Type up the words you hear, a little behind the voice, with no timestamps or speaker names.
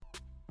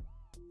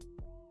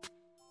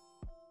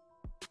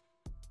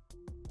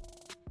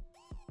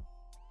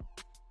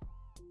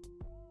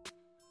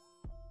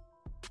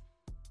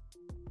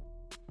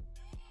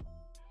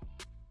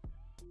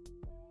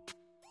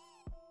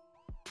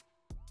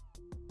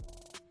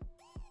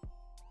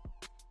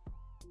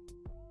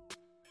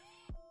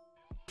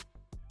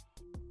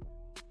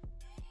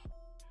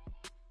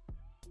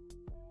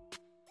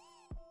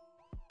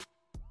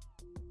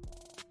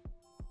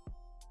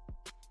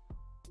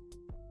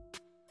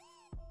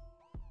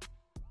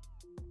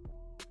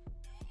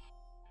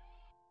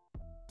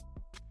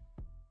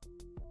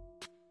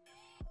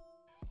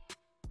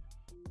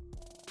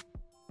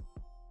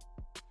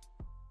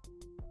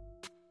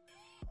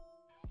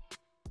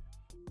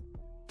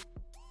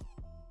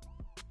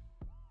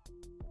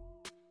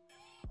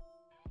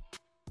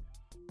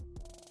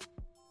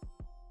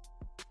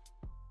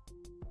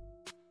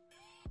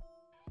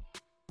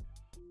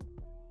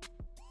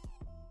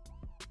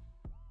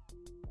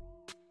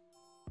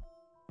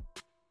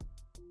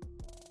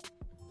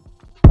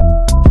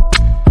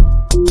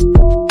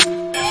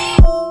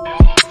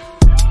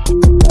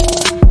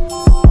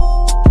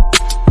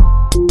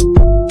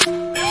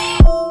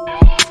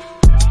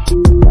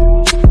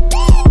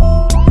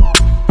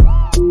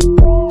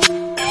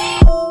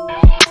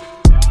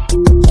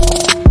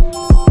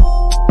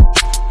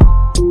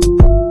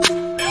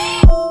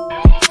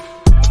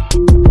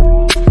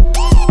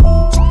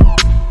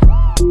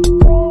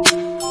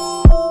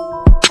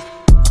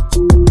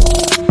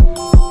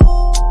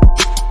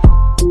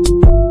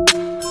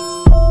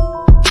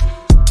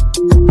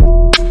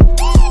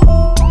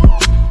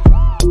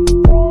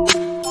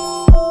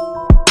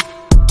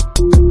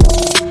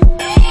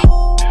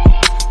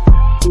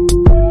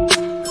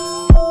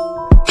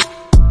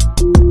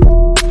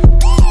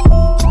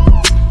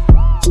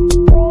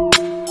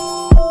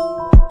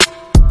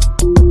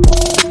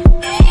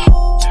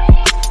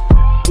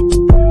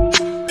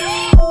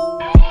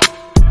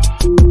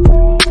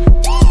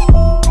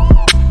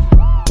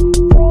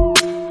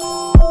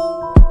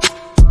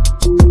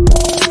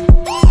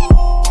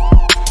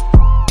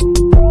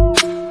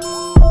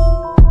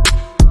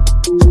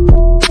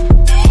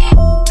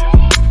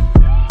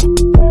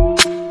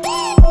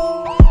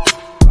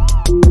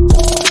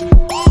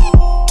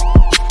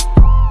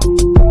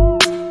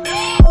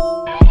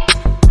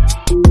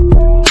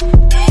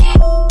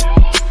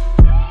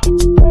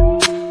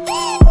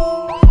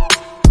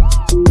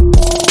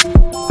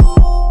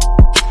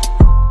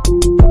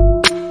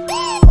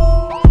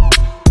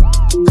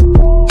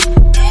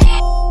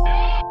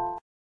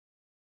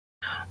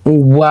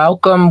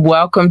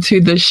Welcome to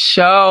the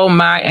show,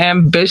 my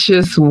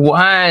ambitious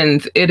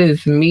ones. It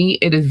is me,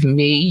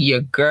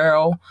 your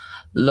girl,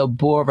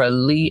 Labora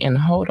Lee. And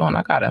hold on,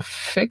 I gotta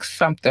fix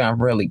something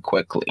really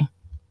quickly.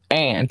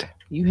 And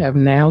you have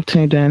now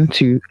tuned in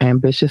to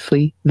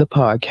Ambitiously, the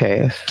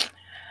podcast.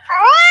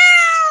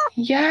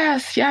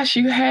 Yes,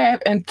 you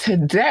have. And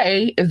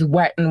today is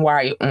Wet and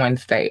Wired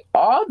Wednesday.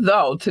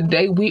 Although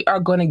today we are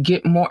going to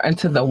get more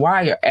into the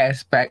wire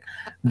aspect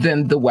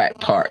than the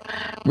wet part.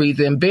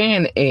 Reason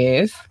being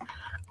is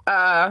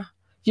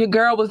your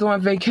girl was on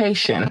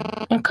vacation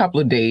a couple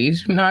of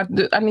days. I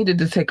needed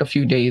to take a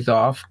few days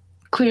off,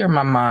 clear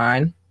my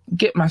mind,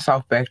 get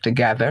myself back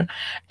together,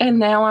 and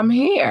now I'm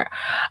here.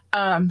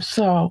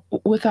 So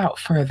without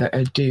further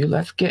ado,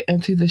 let's get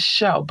into the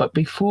show. But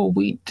before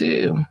we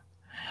do,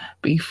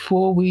 I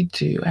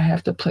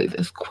have to play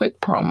this quick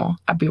promo.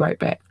 I'll be right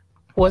back.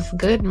 What's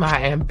good, my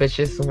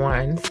ambitious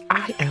ones?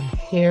 I am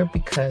here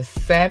because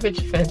Savage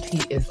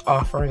Fenty is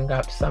offering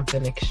up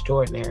something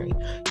extraordinary.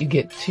 You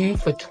get 2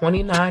 for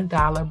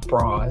 $29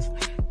 bras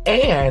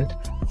and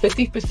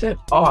 50%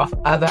 off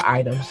other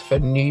items for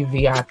new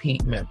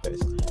VIP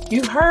members.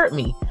 You heard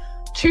me.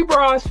 2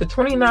 bras for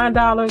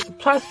 $29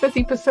 plus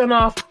 50%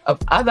 off of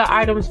other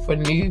items for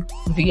new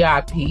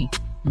VIP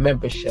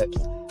memberships.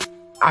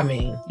 I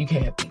mean, you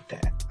can't beat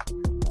that.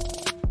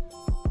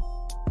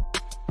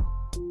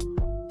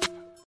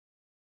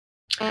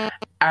 All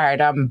right,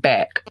 I'm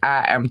back.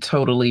 I am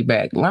totally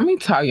back. Let me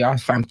tell y'all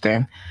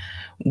something.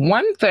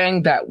 One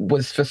thing that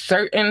was for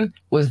certain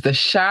was the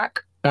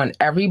shock on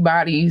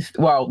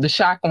the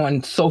shock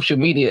on social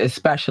media,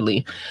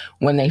 especially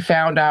when they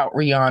found out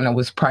Rihanna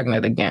was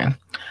pregnant again.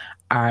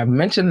 I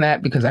mentioned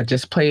that because I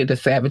just played the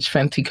Savage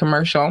Fenty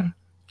commercial.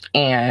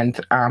 And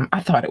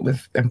I thought it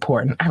was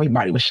important.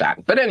 Everybody was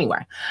shocked. But anyway,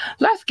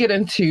 let's get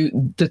into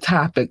the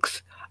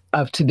topics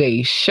of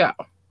today's show.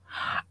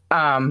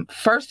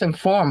 First and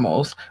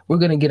foremost, we're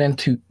going to get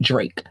into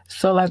Drake.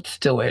 So let's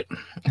do it.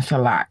 It's a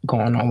lot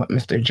going on with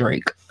Mr.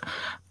 Drake.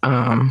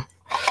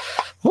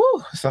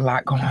 It's a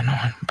lot going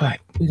on, but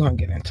we're going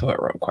to get into it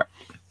real quick.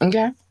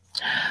 Okay?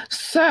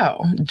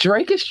 So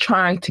Drake is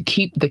trying to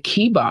keep the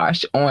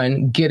kibosh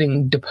on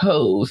getting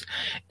deposed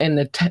in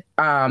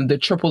the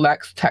Triple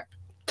X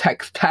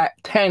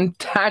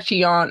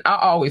Tentacion. I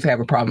always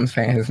have a problem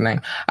saying his name.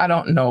 I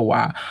don't know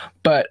why,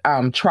 but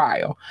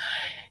trial.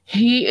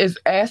 He is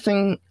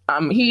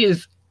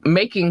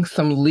making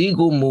some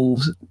legal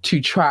moves to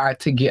try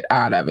to get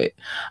out of it.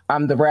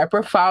 The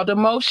rapper filed a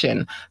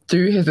motion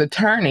through his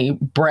attorney,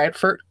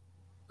 Bradford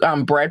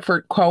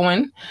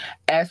Cohen,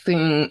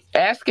 asking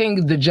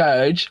the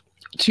judge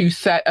to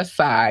set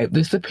aside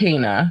the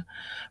subpoena,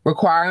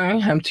 requiring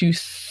him to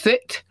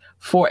sit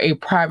for a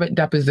private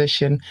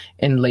deposition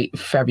in late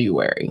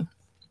February.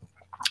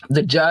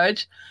 The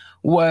judge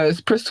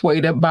was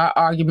persuaded by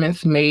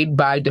arguments made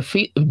by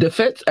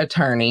defense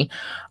attorney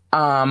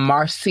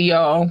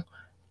Marcio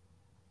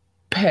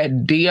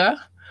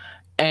Padilla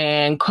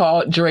and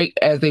called Drake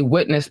as a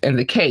witness in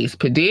the case.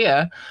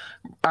 Padilla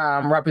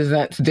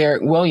represents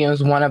Derek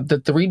Williams, one of the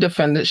 3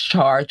 defendants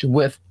charged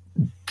with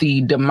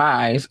the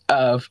demise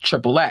of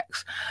Triple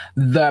X.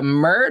 The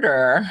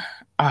murder...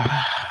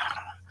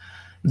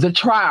 The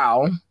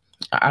trial,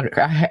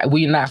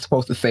 we're not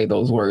supposed to say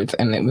those words,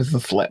 and it was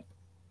a slip.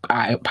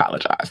 I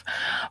apologize.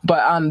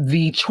 But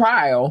the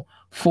trial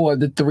for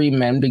the 3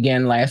 men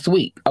began last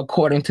week.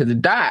 According to the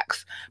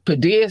docs,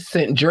 Padilla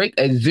sent Drake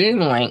a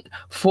Zoom link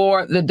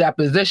for the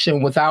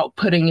deposition without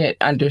putting it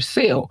under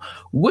seal,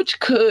 which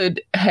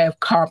could have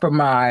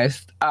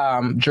compromised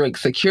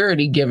Drake's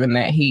security, given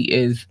that he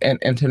is an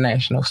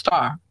international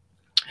star.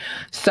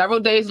 Several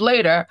days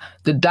later,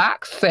 the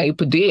docs say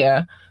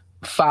Padilla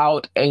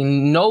filed a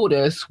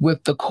notice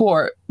with the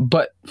court,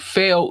 but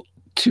failed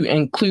to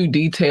include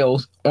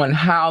details on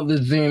how the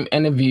Zoom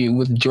interview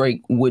with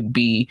Drake would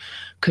be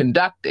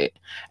conducted.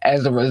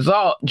 As a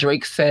result,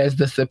 Drake says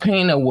the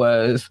subpoena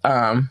was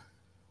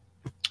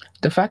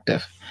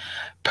defective.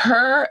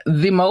 Per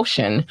the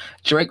motion,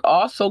 Drake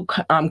also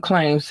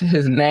claims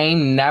his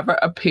name never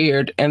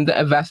appeared in the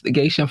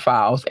investigation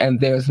files, and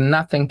there's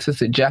nothing to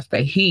suggest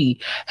that he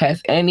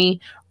has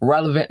any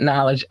relevant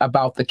knowledge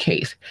about the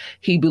case.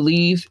 He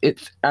believes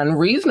it's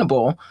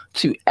unreasonable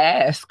to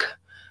ask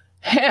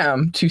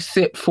him to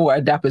sit for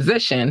a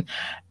deposition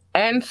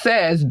and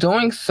says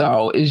doing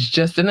so is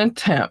just an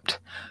attempt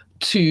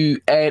to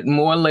add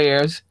more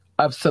layers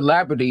of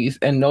celebrities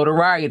and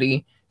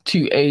notoriety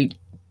to a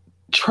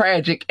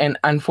tragic and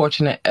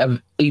unfortunate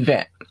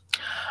event.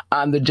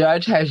 The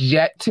judge has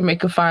yet to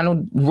make a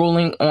final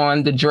ruling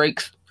on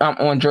Drake's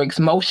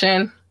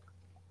motion.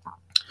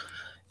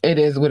 It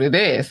is what it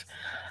is.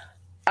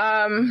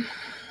 I'll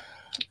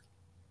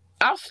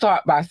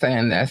start by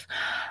saying this.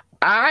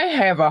 I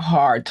have a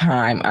hard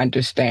time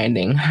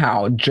understanding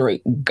how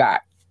Drake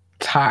got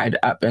tied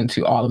up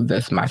into all of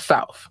this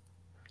myself.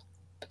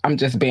 I'm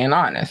just being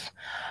honest.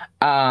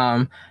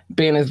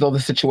 Being as though the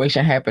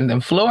situation happened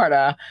in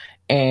Florida,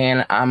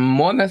 and I'm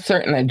more than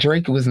certain that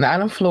Drake was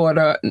not in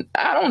Florida.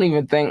 I don't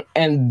even think,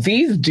 and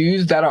these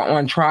dudes that are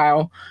on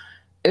trial,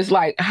 it's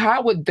like,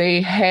 how would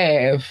they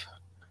have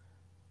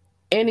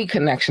any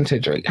connection to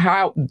Drake?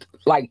 How,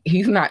 like,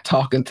 he's not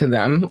talking to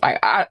them. Like,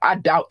 I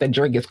doubt that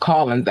Drake is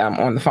calling them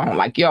on the phone,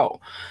 like, yo,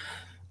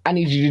 I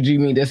need you to do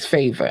me this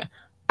favor.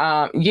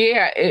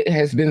 Yeah, it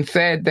has been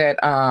said that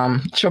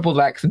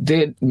Triple X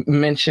did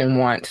mention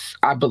once,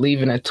 I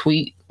believe in a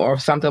tweet or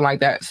something like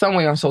that,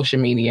 somewhere on social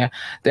media,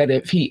 that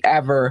if he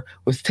ever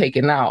was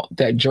taken out,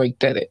 that Drake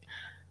did it.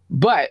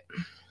 But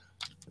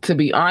to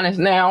be honest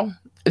now,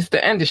 it's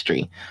the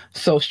industry.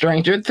 So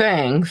stranger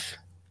things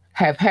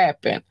have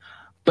happened.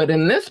 But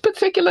in this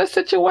particular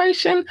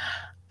situation,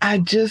 I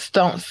just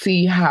don't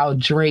see how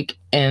Drake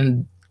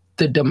and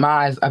the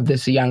demise of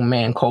this young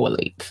man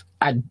correlates.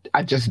 I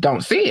just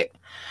don't see it.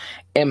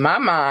 In my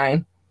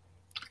mind,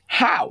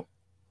 how?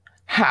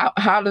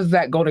 How does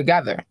that go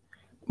together?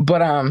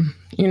 But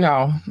you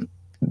know,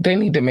 they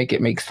need to make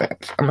it make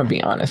sense. I'm gonna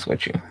be honest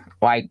with you.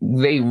 Like,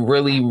 they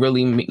really,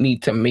 really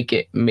need to make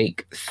it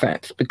make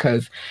sense,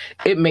 because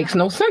it makes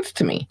no sense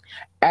to me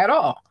at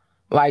all.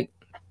 Like,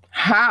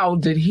 how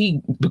did he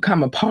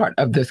become a part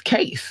of this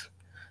case?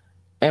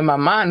 And my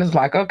mind is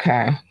like,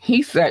 okay,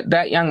 he said,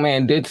 that young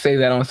man did say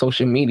that on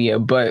social media,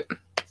 but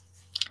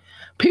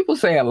people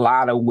say a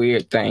lot of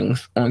weird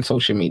things on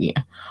social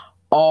media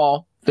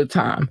all the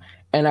time.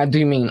 And I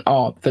do mean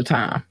all the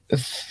time.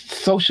 It's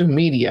social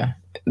media.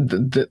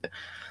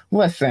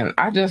 Listen,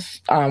 I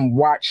just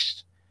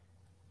watched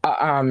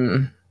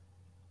a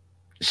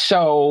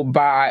show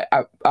by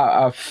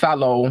a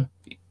fellow,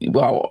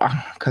 well,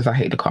 because I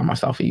hate to call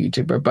myself a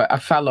YouTuber, but a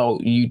fellow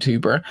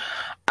YouTuber.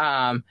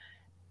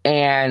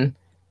 And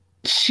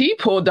she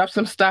pulled up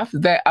some stuff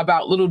that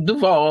about Little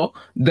Duval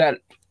that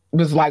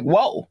was like,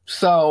 whoa.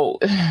 So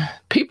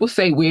people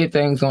say weird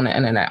things on the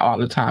internet all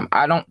the time.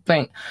 I don't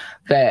think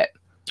that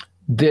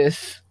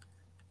this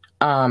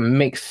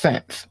makes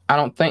sense. I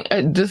don't think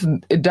it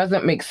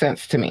doesn't make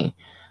sense to me.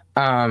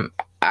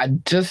 I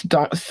just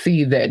don't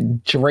see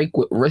that Drake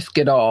would risk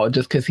it all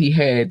just because he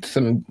had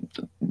some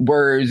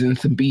words and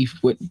some beef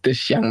with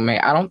this young man.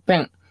 I don't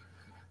think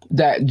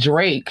that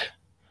Drake.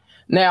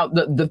 Now,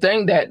 the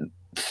thing that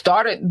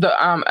started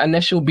the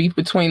initial beef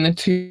between the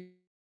two,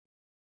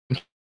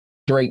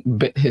 Drake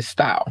bit his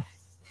style.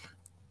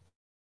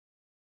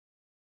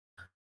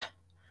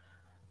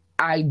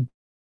 I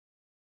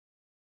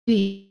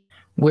see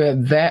where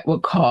that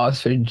would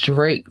cause for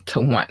Drake to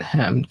want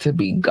him to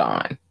be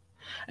gone.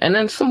 And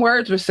then some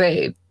words were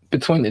said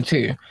between the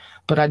two,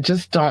 but I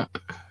just don't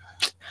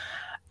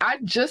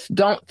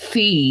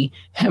see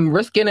him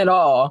risking it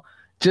all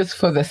just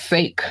for the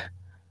sake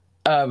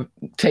of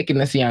taking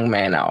this young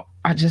man out.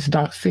 I just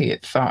don't see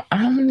it. So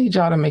I'm gonna need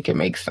y'all to make it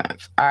make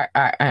sense. I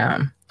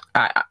am.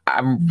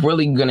 I'm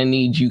really gonna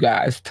need you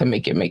guys to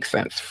make it make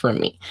sense for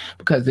me,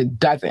 because it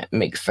doesn't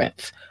make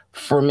sense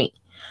for me.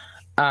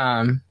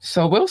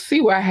 So we'll see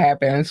what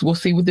happens. We'll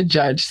see what the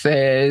judge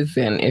says,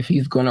 and if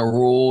he's gonna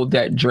rule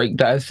that Drake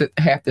does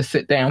have to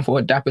sit down for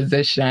a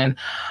deposition.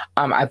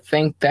 I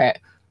think that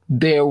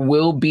there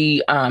will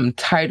be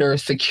tighter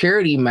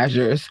security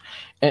measures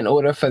in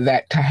order for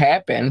that to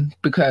happen,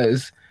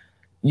 because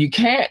you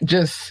can't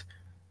just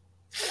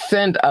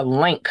send a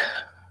link,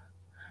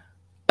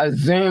 a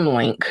Zoom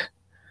link,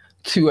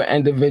 to an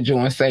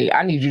individual and say,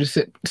 I need you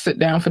to sit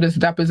down for this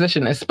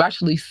deposition,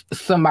 especially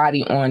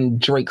somebody on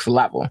Drake's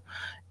level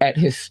at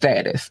his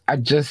status.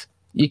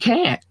 You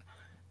can't.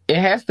 It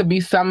has to be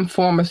some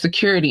form of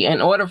security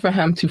in order for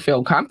him to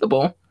feel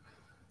comfortable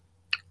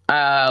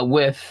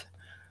with,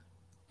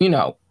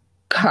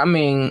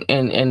 coming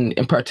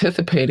and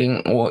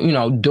participating, or,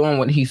 doing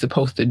what he's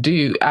supposed to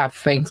do. I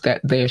think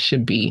that there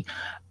should be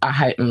a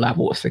heightened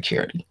level of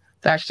security.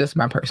 That's just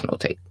my personal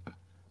take.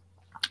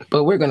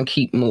 But we're going to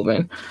keep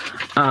moving.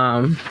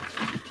 And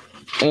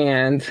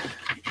I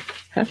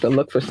have to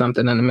look for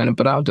something in a minute,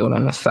 but I'll do it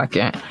in a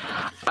second.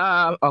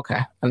 Okay,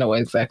 I know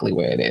exactly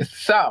where it is.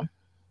 So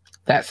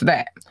that's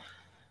that.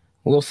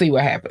 We'll see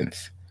what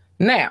happens.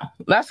 Now,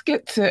 let's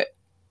get to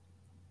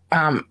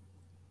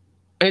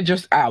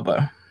Idris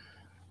Elba.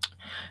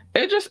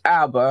 Idris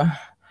Elba,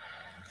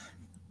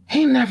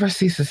 he never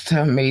ceases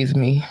to amaze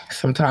me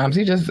sometimes.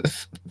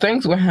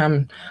 Things with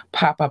him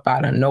pop up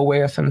out of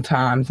nowhere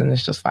sometimes, and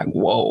it's just like,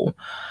 whoa.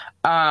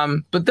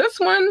 But this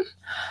one,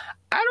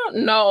 I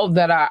don't know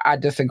that I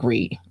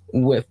disagree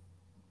with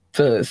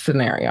the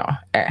scenario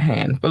at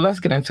hand, but let's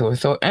get into it.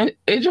 So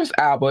Idris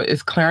Elba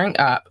is clearing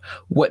up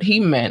what he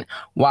meant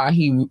when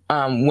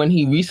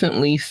he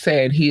recently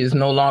said he is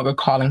no longer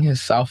calling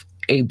himself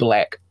a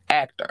Black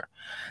actor.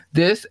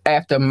 This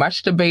after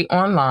much debate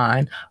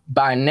online,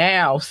 by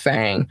now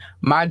saying,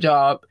 my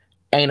job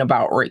ain't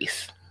about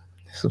race.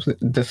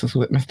 This is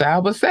what Mr.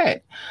 Elba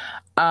said.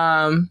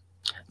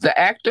 The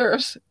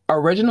actor's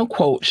original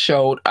quote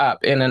showed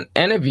up in an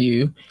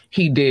interview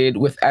he did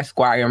with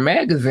Esquire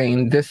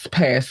magazine this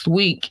past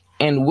week,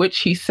 in which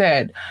he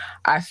said,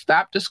 I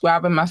stopped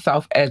describing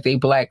myself as a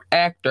Black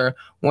actor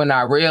when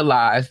I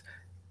realized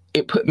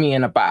it put me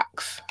in a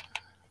box.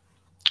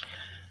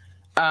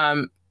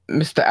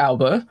 Mr.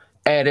 Elba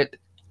added,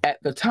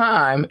 at the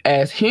time,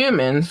 as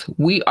humans,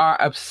 we are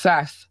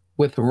obsessed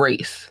with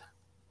race.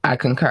 I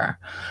concur.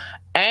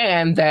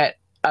 And that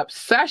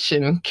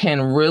obsession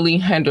can really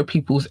hinder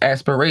people's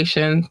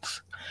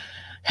aspirations,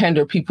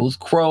 hinder people's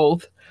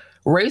growth.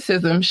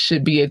 Racism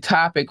should be a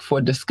topic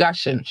for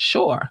discussion,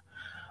 sure.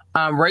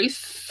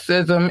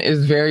 Racism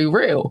is very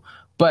real,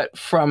 but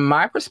from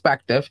my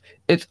perspective,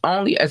 it's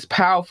only as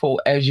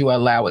powerful as you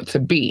allow it to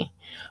be.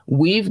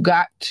 We've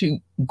got to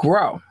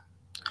grow.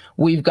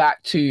 We've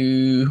got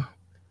to.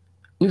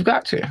 We've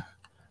got to.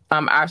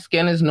 Our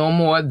skin is no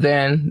more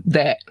than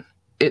that.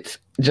 It's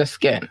just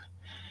skin.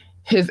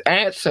 His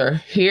answer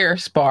here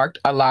sparked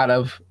a lot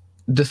of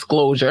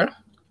disclosure,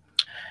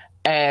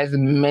 as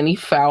many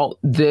felt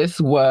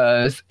this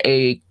was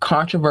a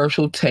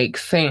controversial take,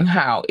 saying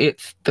how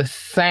it's the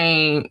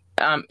same,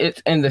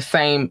 it's in the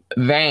same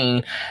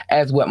vein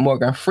as what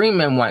Morgan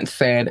Freeman once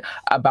said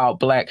about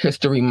Black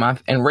History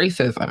Month and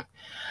racism.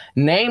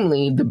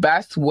 Namely, the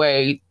best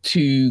way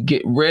to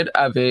get rid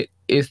of it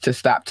is to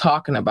stop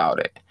talking about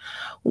it.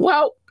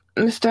 Well,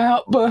 Mr.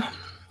 Halper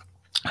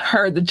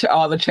heard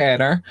all the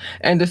chatter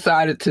and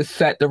decided to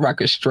set the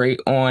record straight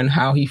on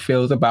how he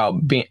feels about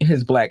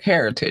his Black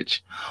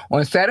heritage.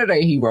 On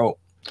Saturday, he wrote,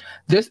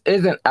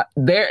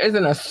 there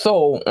isn't a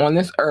soul on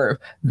this earth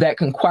that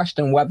can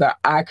question whether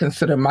I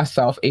consider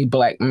myself a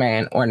Black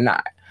man or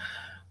not.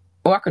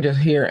 Well, I could just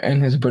hear it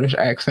in his British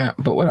accent,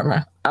 but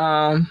whatever.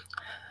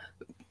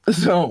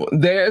 So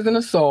there isn't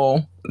a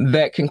soul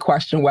that can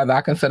question whether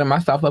I consider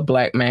myself a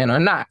Black man or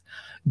not.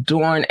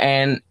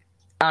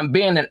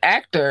 Being an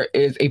actor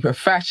is a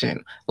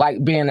profession,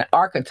 like being an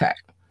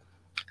architect.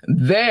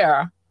 They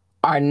are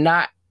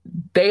not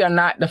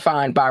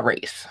defined by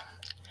race.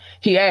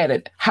 He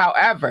added,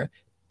 however,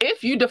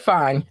 if you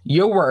define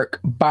your work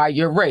by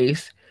your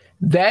race,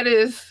 that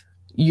is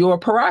your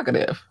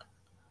prerogative.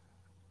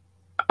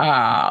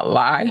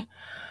 Lie.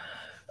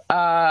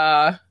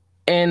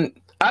 In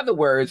other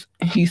words,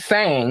 he's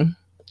saying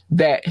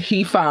that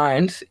he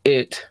finds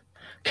it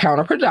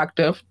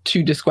counterproductive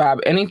to describe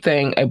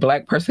anything a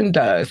Black person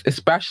does,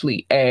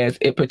 especially as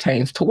it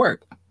pertains to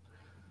work.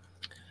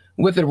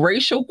 With a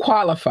racial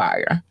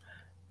qualifier,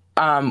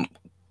 it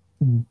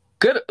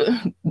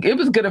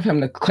was good of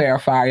him to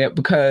clarify it,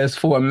 because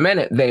for a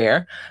minute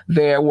there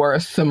were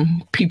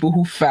some people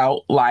who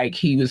felt like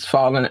he was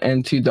falling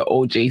into the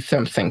O.J.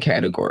 Simpson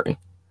category.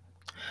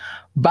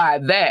 By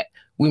that,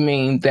 we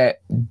mean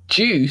that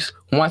Juice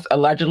once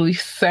allegedly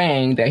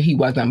saying that he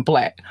wasn't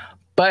Black,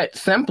 but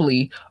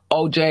simply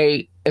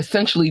OJ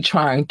essentially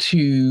trying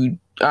to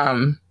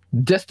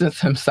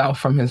distance himself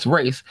from his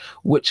race,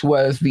 which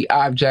was the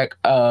object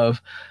of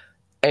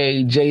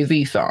a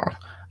Jay-Z song.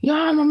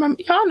 Y'all know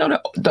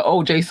the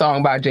OJ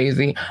song by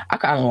Jay-Z? I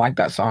kind of like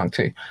that song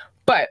too.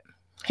 But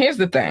here's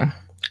the thing.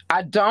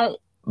 I don't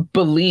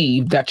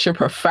believe that your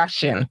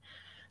profession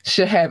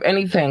should have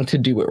anything to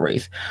do with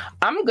race.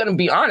 I'm going to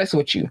be honest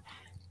with you.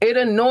 It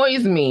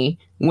annoys me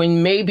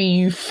when maybe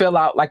you fill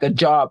out like a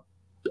job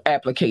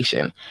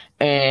application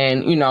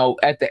and,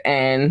 at the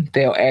end,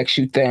 they'll ask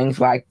you things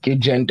like your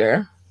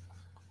gender.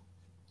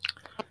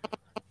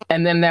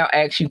 And then they'll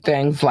ask you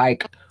things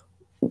like,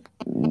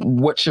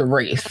 what's your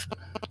race?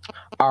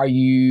 Are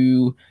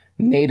you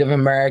Native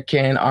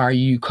American? Are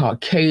you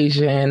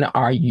Caucasian?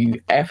 Are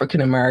you African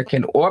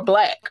American or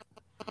Black?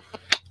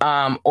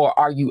 Or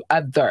are you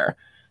other?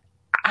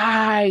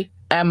 I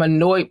am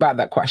annoyed by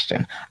that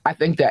question. I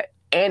think that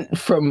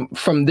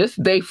from this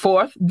day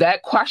forth,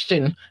 that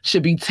question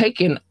should be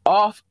taken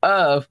off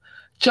of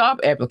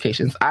job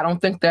applications. I don't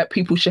think that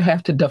people should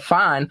have to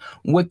define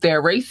what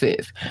their race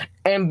is.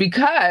 And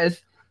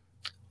because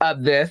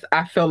of this,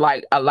 I feel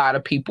like a lot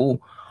of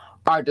people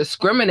are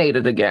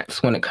discriminated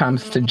against when it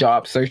comes to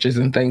job searches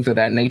and things of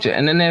that nature.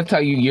 And then they'll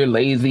tell you you're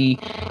lazy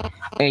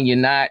and you're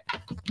not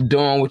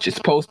doing what you're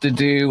supposed to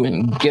do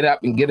and get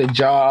up and get a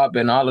job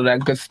and all of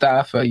that good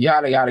stuff,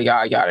 yada, yada,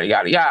 yada, yada,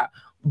 yada, yada.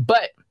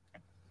 But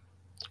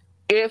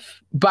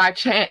if by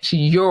chance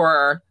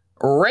your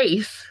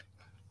race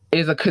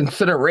is a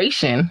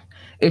consideration,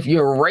 if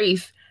your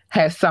race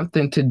has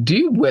something to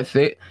do with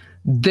it,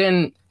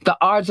 then the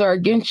odds are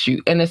against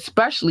you. And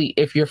especially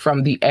if you're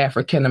from the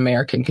African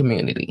American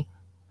community,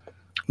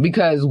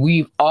 because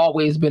we've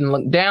always been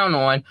looked down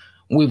on.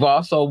 We've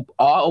also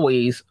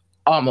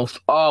almost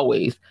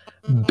always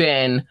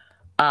been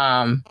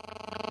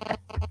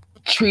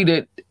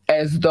treated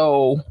as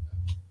though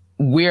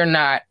we're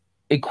not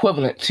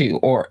equivalent to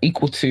or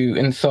equal to,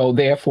 and so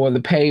therefore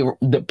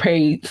the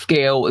pay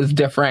scale is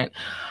different.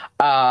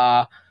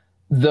 The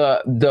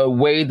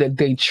way that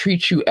they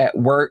treat you at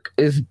work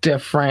is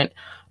different.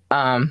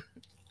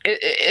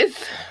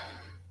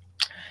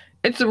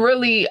 It's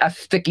really a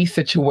sticky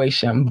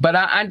situation, but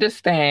I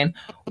understand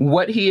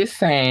what he is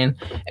saying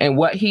and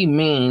what he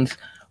means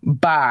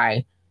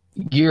by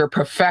your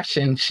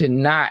profession should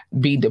not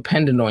be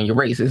dependent on your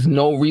race. There's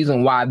no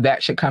reason why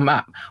that should come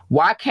up.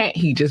 Why can't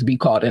he just be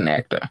called an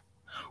actor?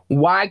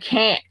 Why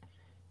can't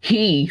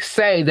he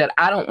say that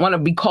I don't want to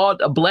be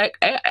called a Black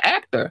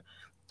actor?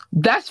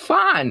 That's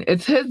fine.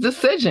 It's his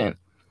decision.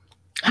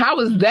 How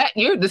is that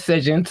your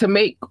decision to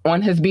make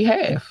on his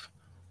behalf?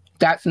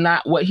 That's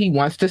not what he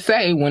wants to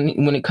say when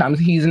it comes.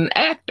 He's an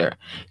actor.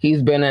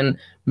 He's been in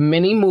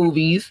many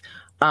movies.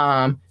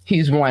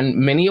 He's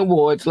won many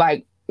awards.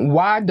 Like,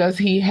 why does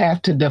he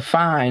have to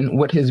define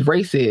what his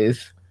race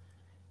is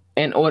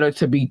in order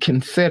to be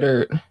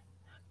considered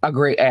a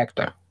great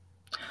actor?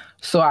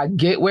 So I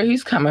get where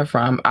he's coming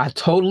from. I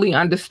totally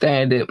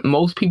understand it.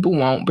 Most people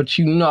won't, but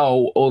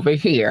over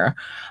here,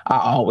 I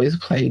always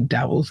play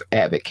devil's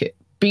advocate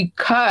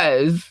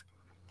because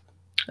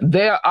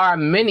there are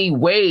many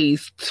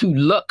ways to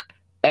look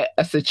at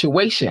a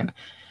situation.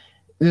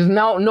 There's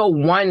no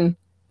one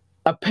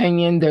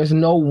opinion. There's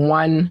no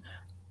one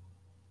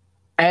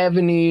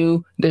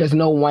avenue. There's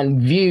no one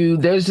view.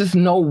 There's just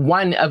no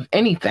one of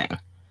anything.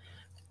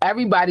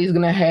 Everybody's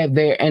going to have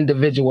their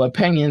individual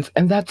opinions,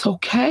 and that's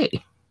okay.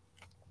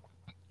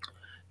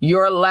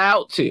 You're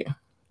allowed to.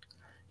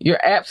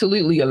 You're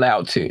absolutely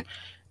allowed to.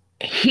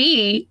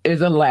 He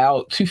is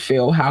allowed to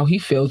feel how he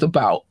feels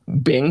about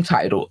being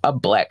titled a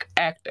Black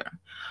actor.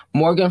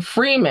 Morgan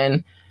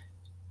Freeman,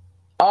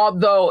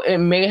 although it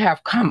may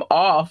have come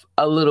off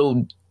a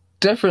little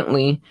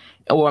differently,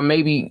 or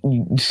maybe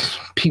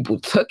people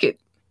took it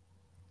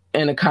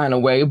in a kind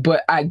of way,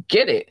 but I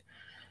get it.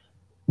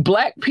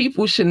 Black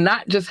people should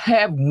not just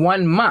have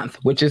 1 month,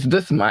 which is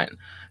this month,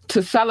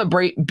 to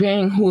celebrate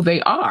being who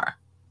they are.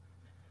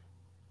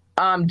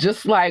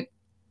 Just like,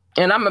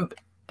 and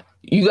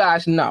you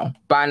guys know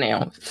by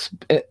now,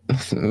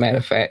 as a matter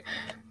of fact,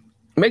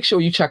 make sure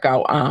you check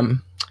out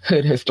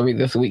Hood History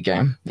this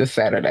weekend, this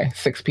Saturday,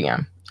 6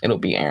 p.m. It'll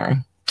be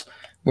airing.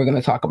 We're going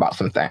to talk about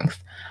some things.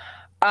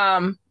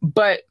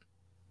 But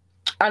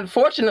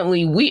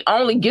unfortunately, we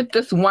only get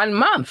this 1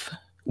 month.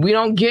 We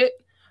don't get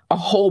a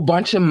whole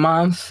bunch of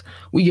months.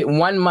 We get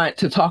 1 month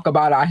to talk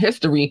about our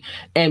history.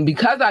 And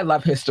because I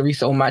love history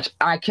so much,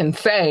 I can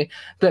say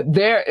that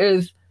there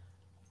is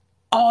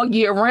all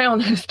year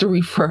round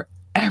history for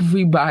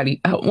everybody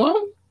else.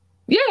 Well,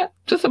 yeah,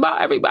 just about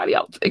everybody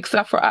else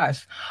except for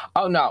us.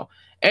 Oh no.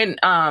 And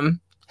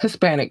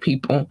Hispanic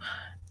people.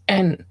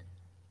 And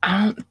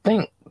I don't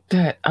think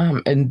that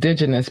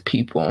indigenous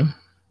people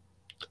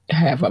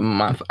have a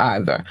month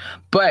either.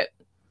 But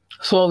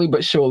slowly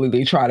but surely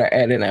they try to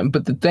add it in.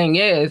 But the thing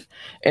is,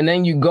 and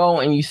then you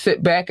go and you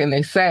sit back and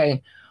they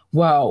say,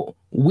 well,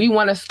 we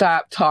want to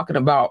stop talking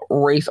about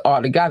race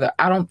altogether.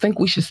 I don't think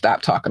we should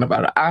stop talking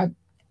about it. I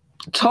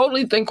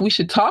totally think we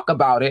should talk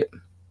about it.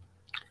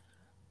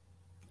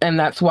 And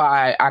that's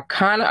why I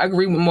kind of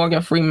agree with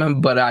Morgan Freeman,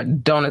 but I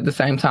don't at the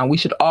same time. We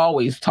should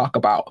always talk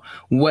about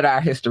what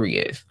our history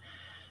is.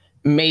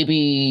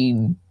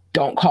 Maybe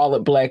don't call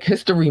it Black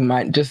History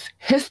Month, just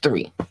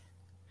history.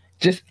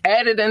 Just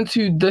add it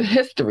into the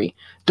history.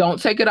 Don't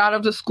take it out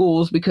of the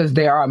schools because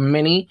there are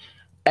many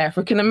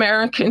African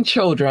American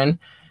children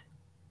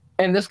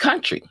in this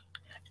country.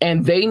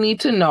 And they need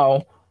to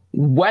know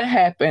what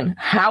happened,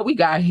 how we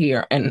got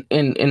here, and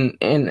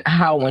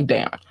how it went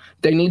down.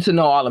 They need to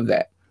know all of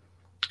that.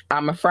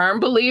 I'm a firm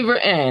believer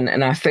in,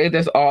 and I say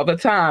this all the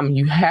time,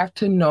 you have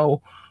to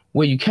know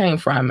where you came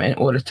from in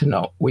order to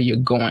know where you're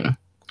going.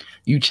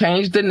 You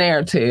change the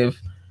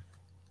narrative.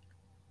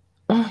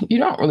 You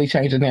don't really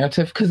change the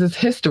narrative because it's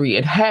history.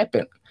 It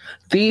happened.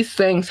 These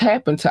things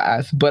happen to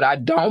us, but I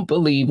don't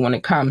believe when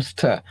it comes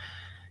to,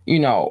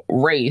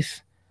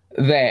 race,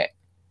 that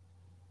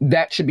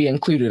should be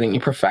included in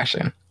your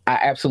profession. I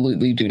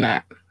absolutely do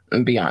not,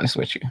 and be honest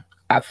with you.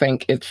 I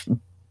think it's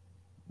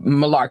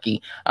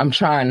malarkey. I'm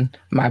trying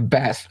my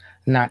best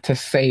not to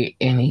say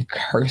any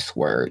curse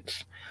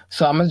words.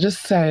 So I'm going to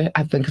just say,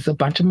 I think it's a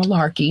bunch of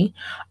malarkey.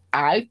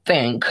 I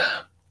think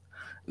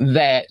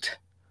that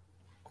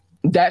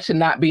should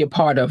not be a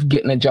part of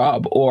getting a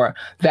job, or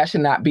that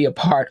should not be a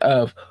part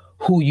of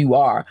who you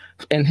are.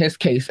 In his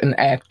case, an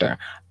actor.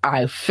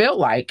 I feel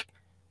like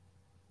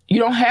you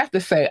don't have to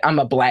say, I'm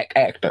a Black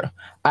actor.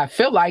 I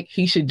feel like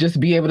he should just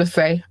be able to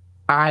say,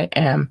 I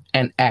am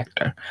an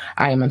actor.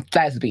 I am a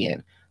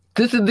thespian.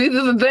 These are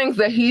the things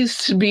that he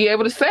should be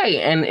able to say,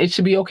 and it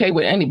should be okay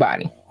with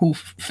anybody who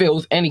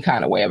feels any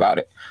kind of way about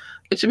it.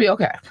 It should be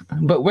okay.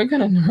 But we're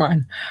going to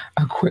run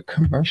a quick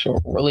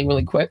commercial really,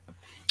 really quick.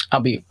 I'll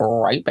be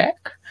right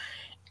back.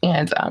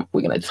 And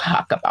we're going to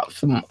talk about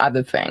some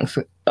other things.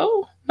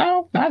 Oh,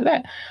 no, not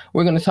that.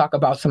 We're going to talk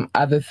about some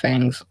other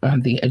things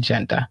on the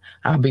agenda.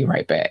 I'll be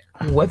right back.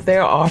 What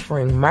they're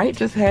offering might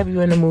just have you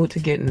in the mood to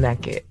get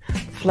naked.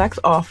 Flex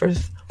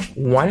offers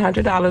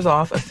 $100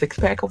 off a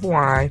 6-pack of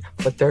wine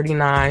for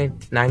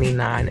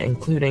 $39.99,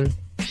 including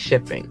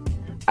shipping.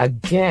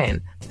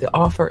 Again, the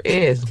offer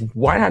is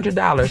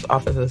 $100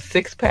 off of a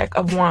 6-pack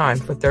of wine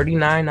for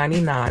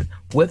 $39.99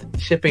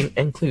 with shipping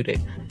included.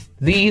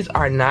 These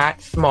are not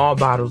small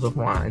bottles of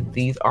wine.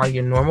 These are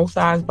your normal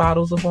size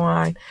bottles of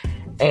wine,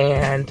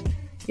 and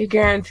you're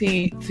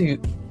guaranteed to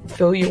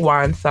fill your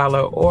wine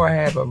cellar or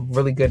have a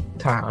really good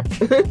time.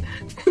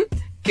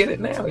 Get it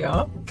now,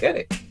 y'all. Get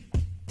it.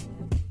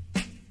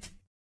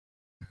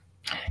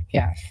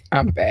 Yes,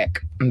 I'm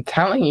back. I'm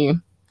telling you,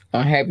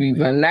 I'll have you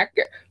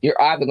naked.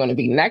 You're either going to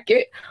be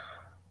naked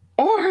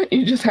or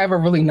you just have a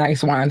really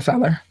nice wine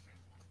cellar.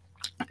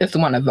 It's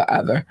one or the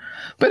other.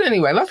 But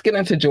anyway, let's get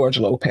into George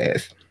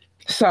Lopez.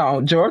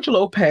 So George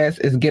Lopez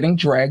is getting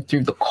dragged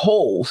through the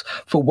coals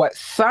for what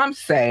some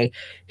say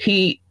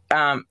he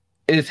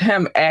is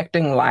him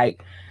acting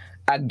like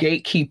a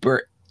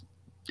gatekeeper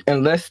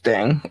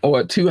enlisting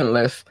or to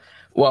enlist,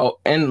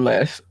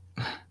 enlist,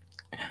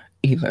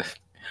 enlist.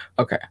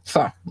 Okay,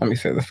 so let me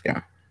say this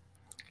again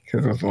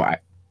because there's a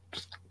lot.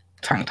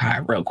 Tongue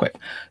tied real quick.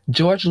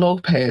 George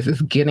Lopez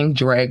is getting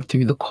dragged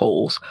through the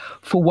coals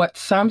for what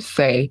some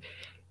say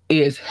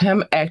is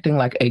him acting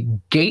like a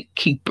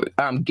gatekeeper,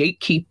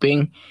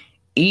 gatekeeping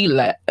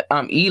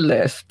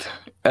elitist.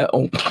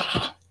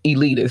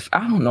 I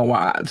don't know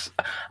why.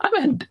 I've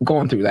been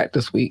going through that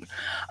this week.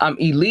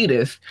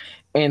 Elitist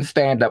in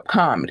stand-up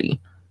comedy.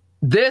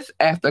 This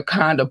after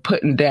kind of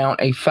putting down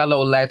a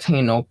fellow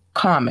Latino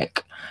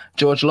comic.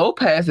 George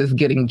Lopez is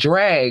getting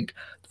dragged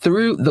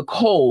through the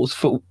coals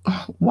for...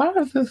 Why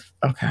is this?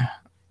 Okay.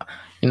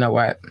 You know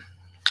what?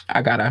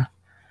 It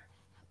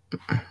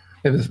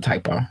was a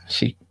typo.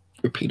 She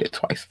repeated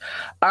twice.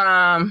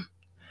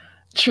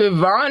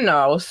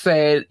 Trevano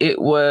said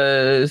it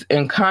was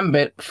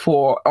incumbent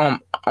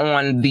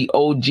on the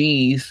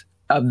OGs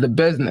of the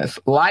business,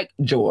 like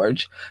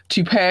George,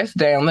 to pass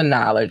down the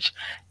knowledge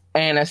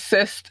and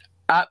assist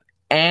up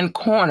and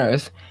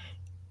corners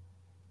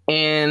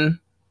in,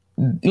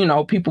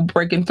 people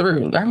breaking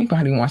through.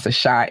 Everybody wants a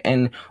shot,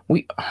 and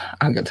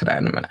I'll get to that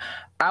in a minute.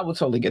 I will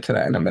totally get to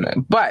that in a minute.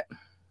 But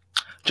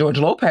George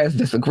Lopez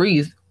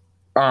disagrees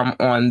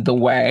on the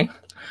way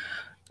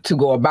to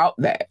go about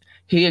that.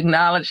 He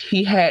acknowledged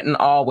he hadn't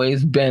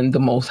always been the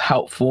most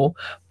helpful,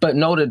 but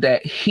noted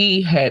that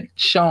he had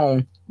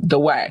shown the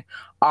way,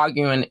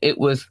 arguing it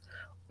was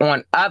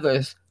on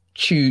others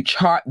to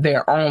chart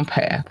their own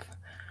path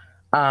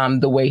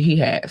the way he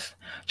has.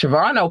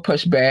 Trevano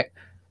pushed back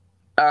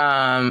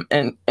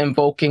and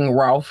invoking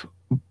Ralph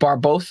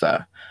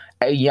Barbosa,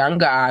 a young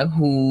guy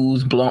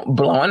who's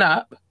blowing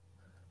up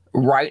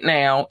right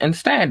now in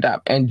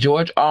stand-up, and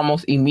George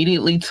almost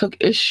immediately took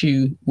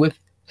issue with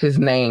his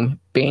name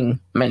being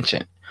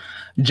mentioned.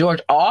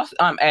 George also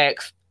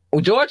asked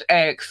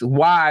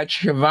why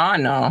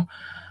Trevano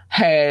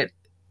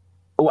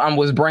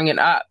was bringing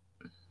up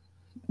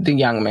the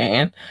young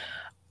man,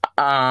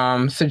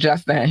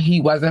 suggesting that he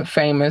wasn't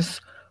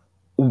famous,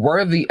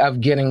 worthy of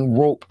getting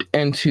roped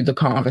into the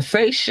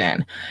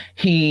conversation.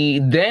 He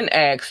then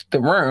asked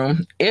the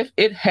room if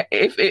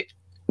it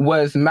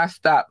was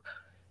messed up.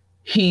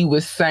 He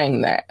was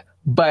saying that,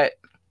 but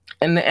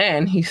in the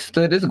end, he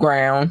stood his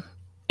ground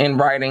in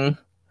writing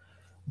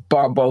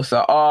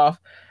Barbosa off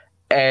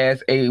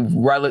as a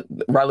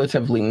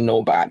relatively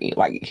nobody.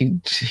 Like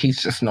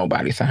he's just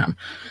nobody to him.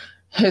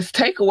 His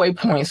takeaway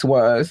points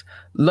was,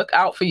 look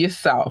out for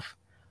yourself.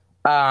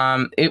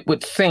 It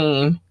would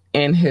seem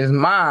in his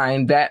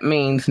mind that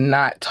means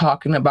not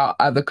talking about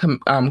other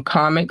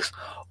comics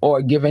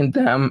or giving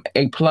them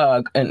a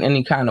plug in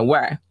any kind of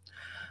way.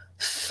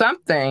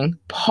 Something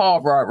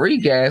Paul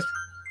Rodriguez,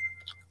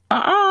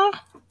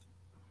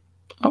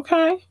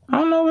 okay. I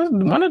don't know.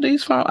 One of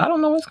these phones, I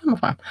don't know where it's coming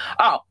from.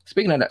 Oh,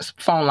 speaking of that,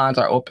 phone lines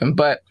are open.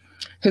 But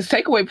his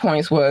takeaway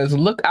points was,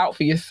 look out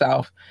for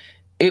yourself.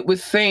 It would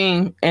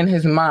seem in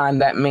his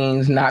mind that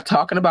means not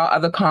talking about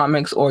other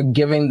comics or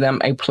giving them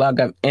a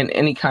plug in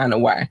any kind of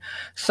way.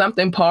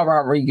 Something Paul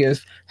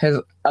Rodriguez has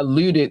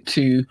alluded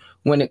to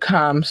when it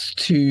comes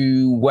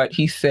to what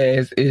he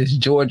says is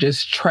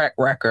George's track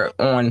record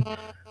on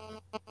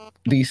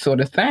these sort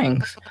of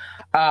things.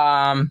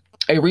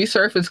 A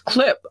resurfaced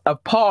clip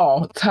of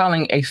Paul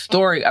telling a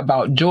story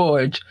about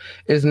George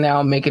is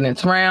now making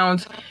its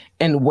rounds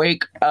in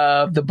wake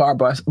of the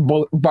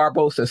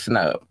Barbosa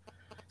snub.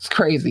 It's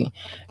crazy.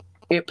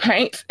 It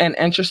paints an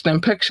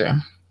interesting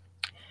picture.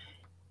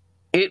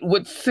 It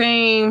would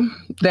seem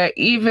that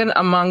even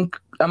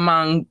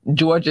among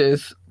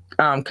George's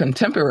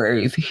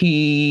contemporaries,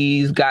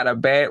 he's got a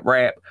bad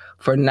rap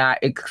for not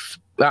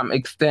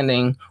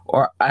extending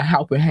or a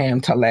helping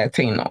hand to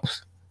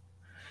Latinos.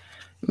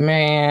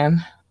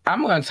 Man,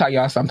 I'm going to tell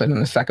y'all something in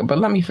a second, but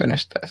let me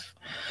finish this.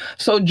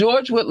 So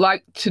George would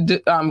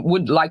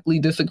likely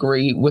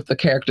disagree with the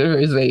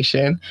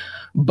characterization,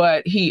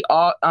 but he's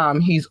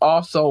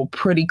also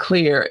pretty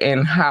clear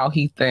in how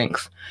he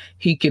thinks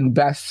he can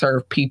best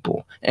serve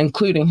people,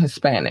 including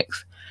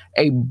Hispanics.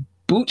 A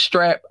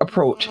bootstrap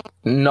approach,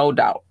 no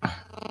doubt.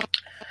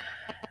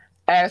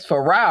 As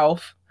for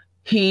Ralph,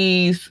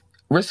 he's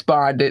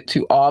responded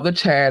to all the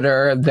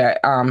chatter that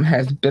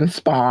has been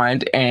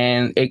spawned,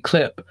 and a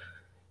clip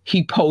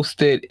he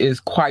posted is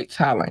quite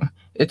telling.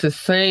 It's a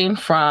scene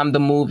from the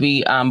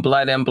movie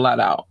Blood In, Blood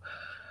Out,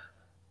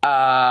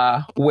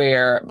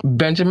 where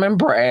Benjamin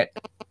Bratt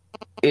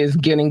is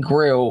getting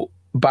grilled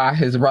by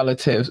his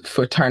relatives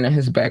for turning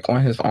his back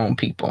on his own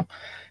people.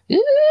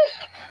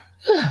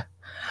 Let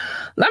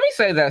me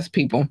say this,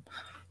 people.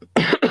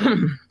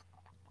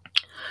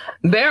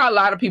 There are a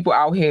lot of people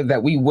out here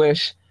that we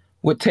wish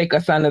would take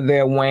us under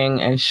their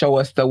wing and show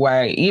us the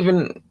way.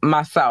 Even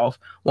myself.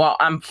 Well,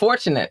 I'm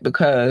fortunate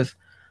because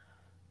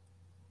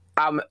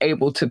I'm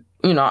able to,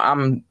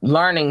 I'm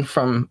learning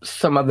from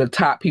some of the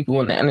top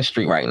people in the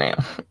industry right now.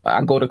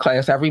 I go to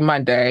class every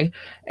Monday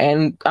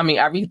and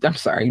every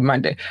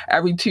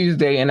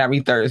Tuesday and every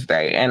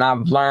Thursday. And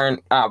I've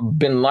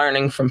been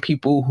learning from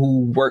people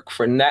who work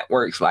for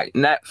networks like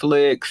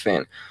Netflix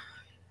and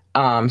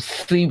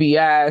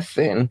CBS.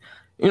 And,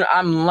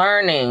 I'm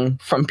learning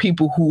from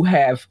people who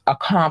have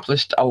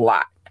accomplished a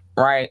lot,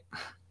 right?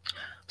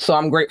 So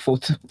I'm grateful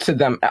to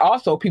them.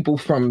 Also, people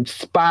from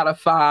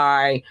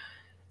Spotify,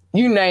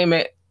 you name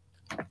it,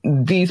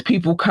 these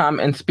people come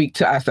and speak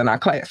to us in our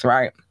class,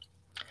 right?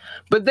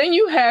 But then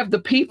you have the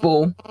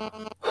people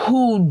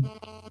who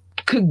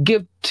could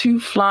give two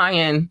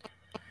flying,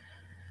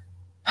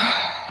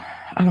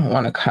 I don't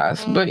want to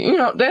cuss, but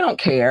they don't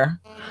care.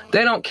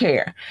 They don't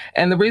care.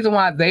 And the reason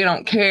why they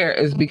don't care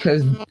is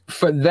because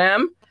for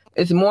them,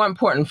 it's more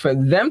important for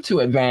them to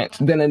advance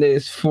than it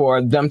is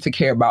for them to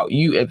care about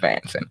you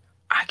advancing.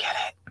 I get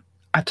it.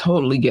 I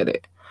totally get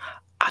it.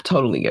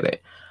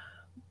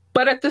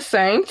 But at the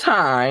same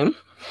time,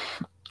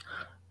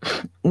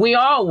 we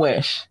all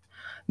wish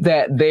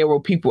that there were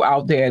people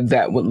out there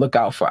that would look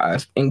out for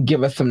us and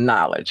give us some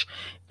knowledge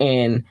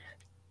and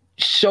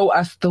show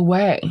us the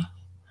way.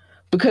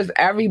 Because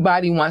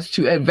everybody wants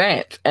to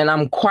advance. And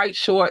I'm quite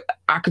sure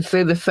I could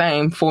say the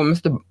same for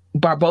Mr.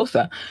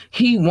 Barbosa.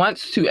 He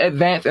wants to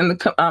advance in the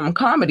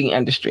comedy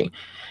industry.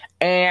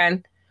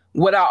 And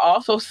what I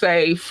also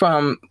say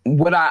from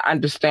what I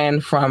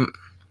understand from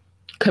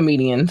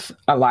comedians,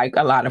 I like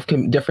a lot of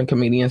different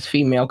comedians,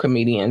 female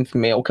comedians,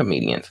 male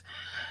comedians.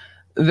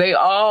 They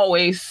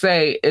always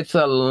say it's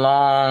a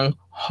long,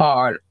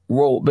 hard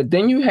road. But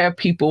then you have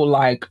people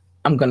like,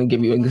 I'm going to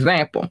give you an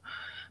example,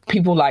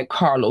 people like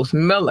Carlos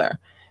Miller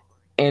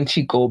and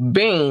Chico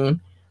Bean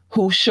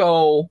who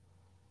show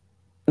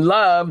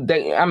love.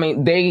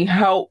 They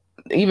help,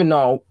 even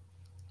though,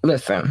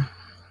 listen,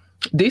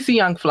 DC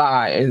Young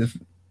Fly is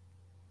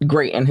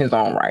great in his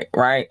own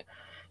right?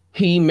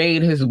 He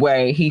made his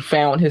way, he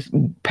found his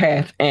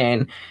path,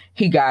 and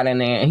he got in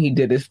there and he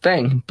did his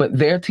thing. But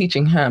they're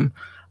teaching him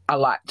a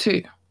lot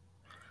too.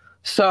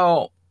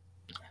 So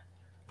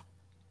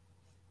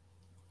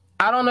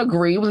I don't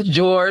agree with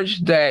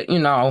George that,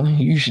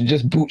 you should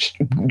just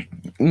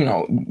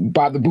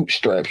by the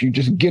bootstraps. You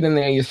just get in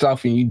there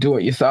yourself and you do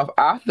it yourself.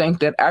 I think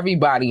that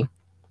everybody,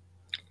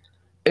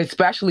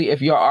 especially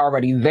if you're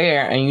already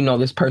there and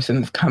this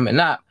person is coming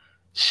up,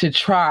 should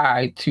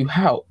try to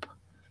help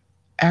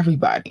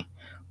everybody.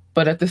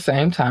 But at the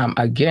same time,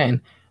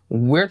 again,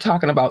 we're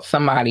talking about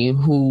somebody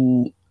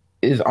who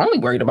is only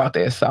worried about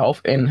their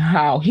self and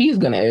how he's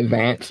going to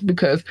advance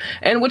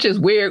which is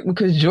weird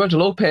because George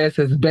Lopez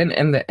has been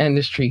in the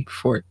industry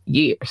for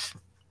years.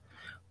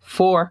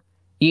 4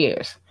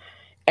 years.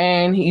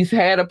 And he's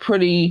had a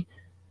pretty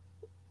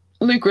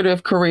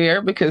lucrative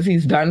career because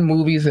he's done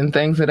movies and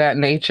things of that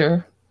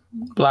nature.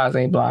 Blah,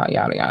 blah,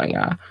 yada, yada,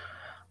 yada.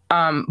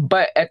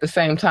 But at the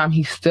same time,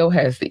 he still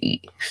has to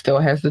eat. He still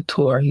has to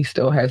tour. He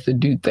still has to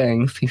do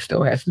things. He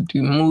still has to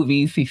do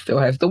movies. He still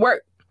has to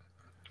work.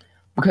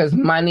 Because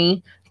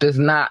money does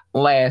not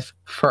last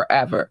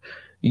forever.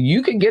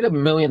 You could get $1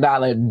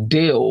 million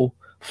deal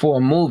for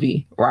a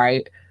movie,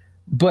 right?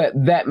 But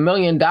that $1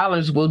 million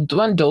will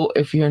dwindle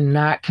if you're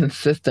not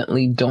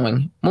consistently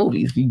doing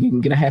movies. You're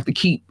going to have to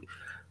keep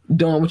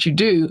doing what you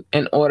do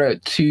in order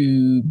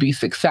to be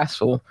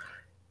successful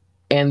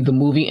in the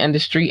movie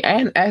industry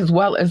and as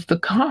well as the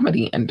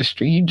comedy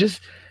industry.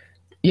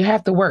 You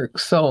have to work.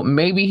 So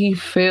maybe he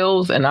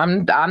feels, and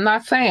I'm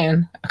not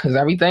saying, because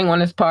everything on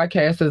this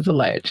podcast is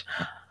alleged,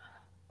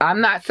 I'm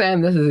not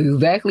saying this is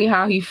exactly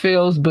how he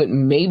feels, but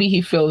maybe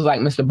he feels like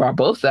Mr.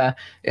 Barbosa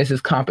is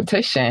his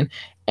competition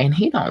and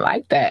he don't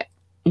like that.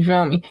 You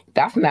feel me?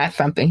 That's not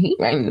something he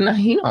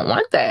don't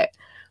want that.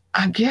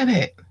 I get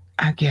it.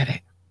 I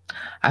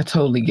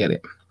totally get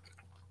it.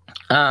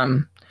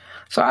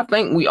 So I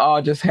think we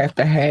all just have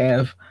to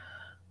have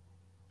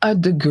a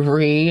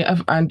degree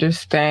of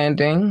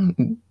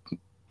understanding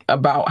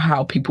about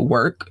how people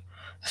work.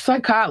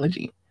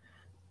 Psychology.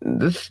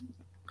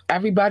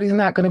 Everybody's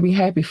not going to be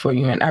happy for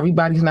you, and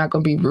everybody's not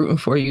going to be rooting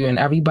for you, and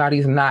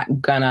everybody's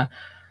not going to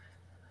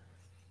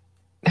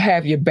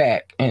have your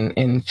back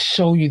and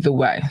show you the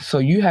way. So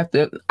you have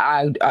to,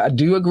 I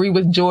do agree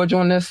with George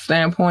on this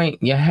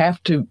standpoint. You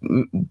have to,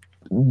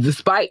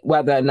 despite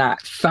whether or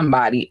not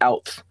somebody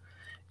else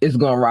is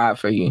going to ride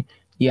for you,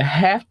 you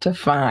have to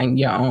find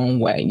your own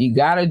way. You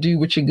got to do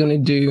what you're going to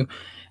do,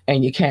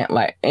 and you can't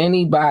let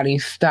anybody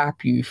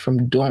stop you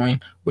from doing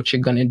what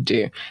you're going to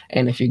do.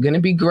 And if you're going to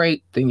be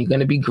great, then you're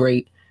going to be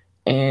great.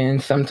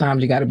 And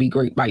sometimes you got to be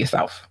great by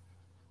yourself.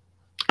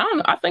 I don't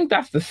know. I think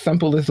that's the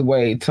simplest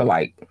way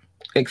to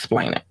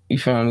explain it. You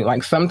feel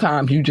me?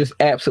 Sometimes you just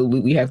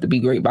absolutely have to be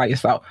great by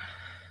yourself.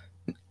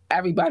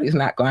 Everybody's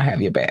not going to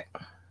have your back.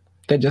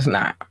 They're just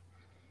not.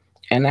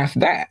 And that's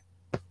that.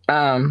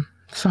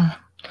 So,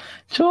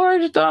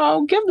 George,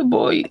 though, give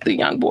the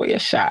young boy a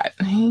shot.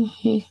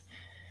 He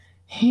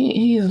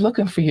is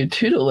looking for your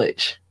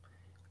tutelage,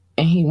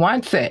 and he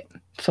wants it.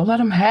 So let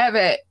him have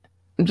it.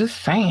 I'm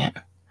just saying.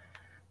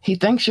 he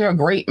thinks you're a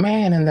great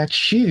man and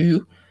that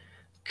you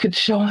could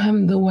show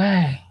him the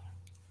way.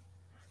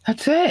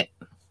 That's it.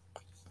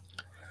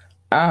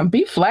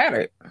 Be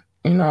flattered,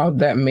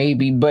 that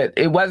maybe, but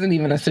it wasn't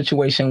even a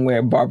situation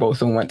where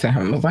Barbosa went to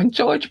him and was like,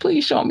 George,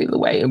 please show me the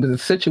way. It was a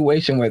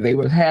situation where they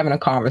were having a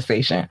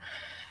conversation,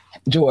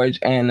 George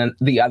and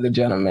the other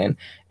gentleman,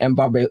 and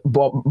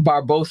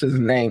Barbosa's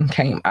name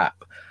came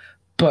up.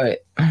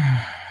 But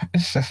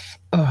it's just,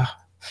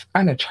 it's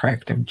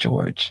unattractive,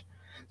 George.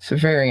 It's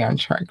very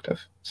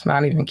unattractive. It's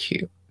not even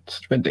cute. It's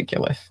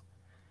ridiculous.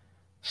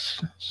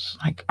 It's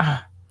like,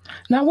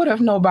 now, what if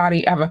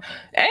nobody ever,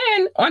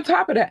 and on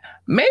top of that,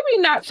 maybe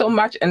not so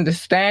much in the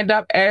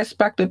stand-up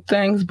aspect of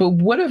things, but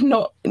what if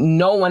no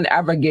one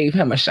ever gave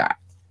him a shot?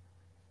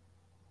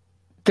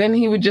 Then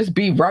he would just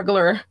be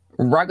regular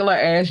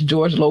ass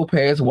George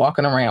Lopez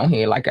walking around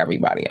here like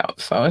everybody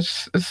else. So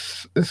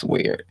it's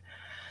weird.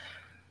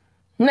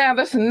 Now,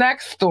 this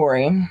next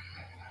story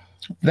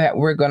that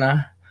we're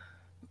gonna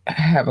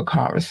have a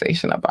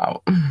conversation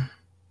about.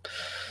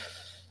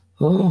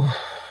 Oh.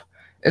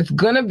 It's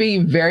going to be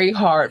very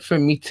hard for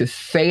me to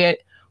say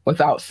it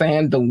without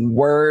saying the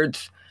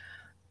words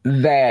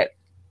that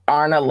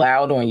aren't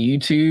allowed on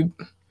YouTube.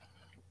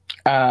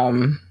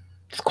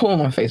 It's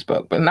cool on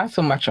Facebook, but not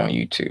so much on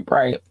YouTube,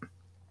 right?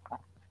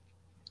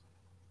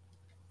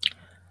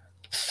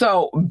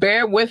 So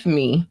bear with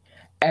me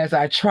as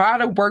I try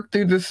to work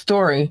through this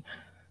story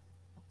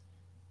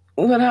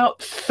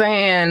without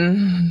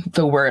saying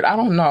the word. I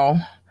don't know.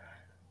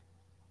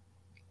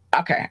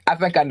 Okay, I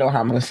think I know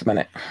how I'm going to spin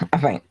it. I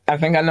think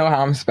I know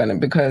how I'm spinning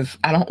because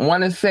I don't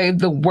want to say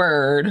the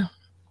word,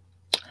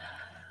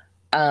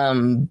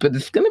 but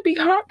it's going to be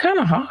kind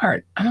of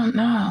hard. I don't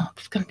know.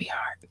 It's going to be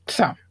hard.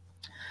 So,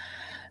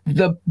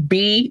 the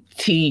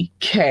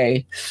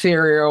BTK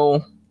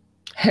serial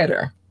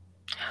hitter.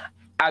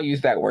 I'll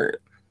use that word,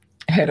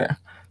 hitter.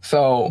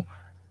 So,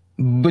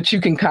 but you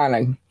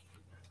can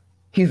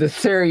he's a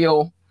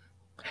serial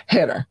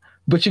hitter,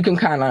 but you can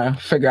kind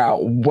of figure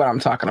out what I'm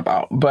talking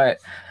about. But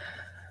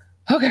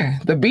okay,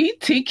 the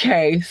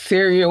BTK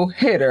serial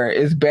hitter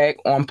is back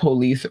on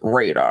police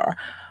radar.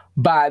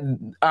 But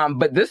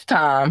this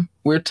time,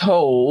 we're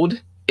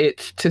told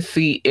it's to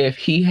see if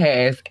he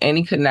has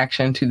any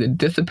connection to the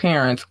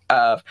disappearance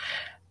of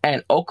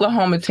an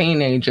Oklahoma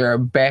teenager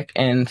back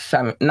in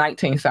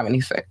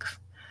 1976.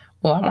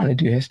 Well, I want to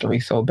do history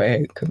so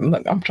bad because,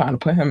 look, I'm trying to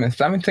put him in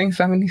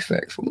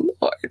 1776.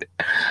 Lord.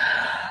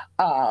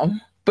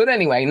 But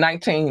anyway,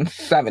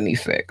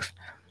 1976.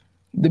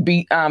 The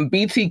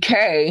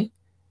BTK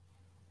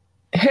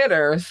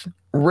hitter's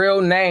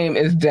real name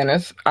is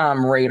Dennis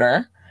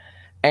Rader,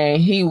 and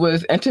he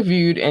was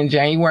interviewed in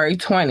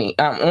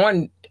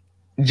on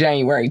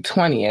January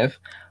 20th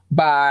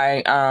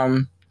by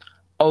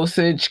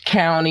Osage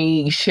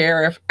County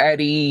Sheriff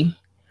Eddie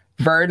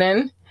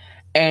Verdon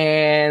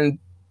and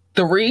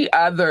 3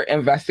 other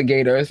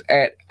investigators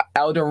at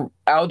El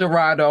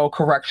Dorado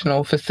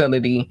Correctional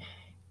Facility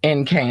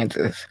in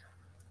Kansas.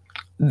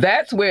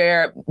 That's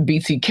where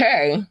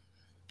BTK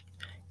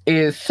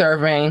is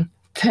serving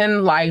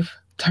 10 life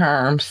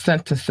term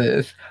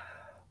sentences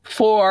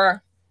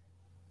for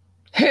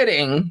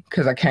hitting,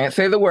 because I can't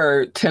say the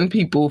word, 10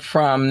 people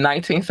from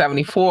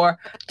 1974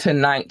 to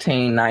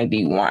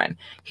 1991.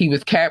 He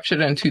was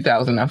captured in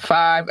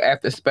 2005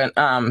 after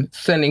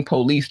sending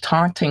police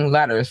taunting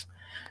letters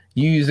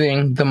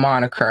using the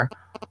moniker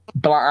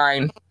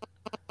bind,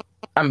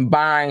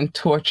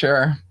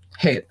 torture,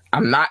 hit.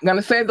 I'm not going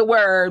to say the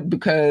word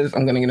because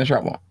I'm going to get in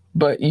trouble,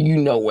 but you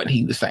know what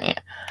he was saying.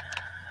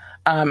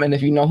 And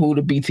if you know who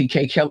the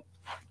BTK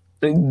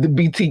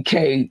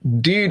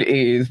dude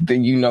is,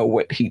 then you know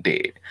what he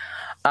did.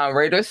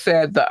 Rader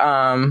said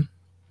the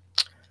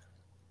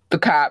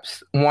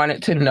cops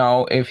wanted to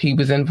know if he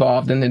was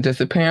involved in the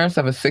disappearance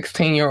of a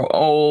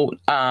 16-year-old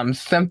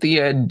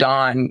Cynthia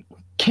Dawn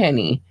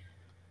Kenny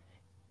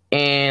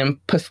in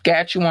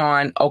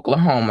Piscataway,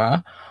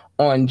 Oklahoma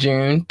on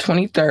June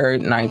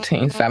 23rd,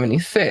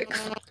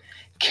 1976.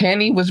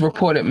 Kenny was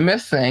reported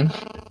missing,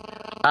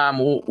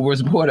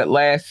 was reported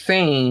last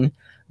seen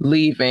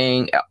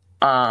leaving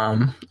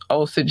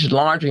Osage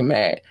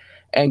Laundromat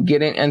and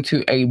getting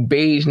into a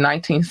beige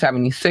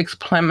 1976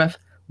 Plymouth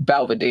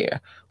Belvedere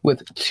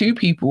with 2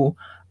 people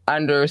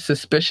under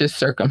suspicious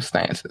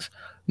circumstances.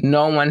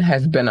 No one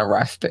has been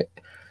arrested.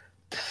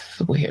 This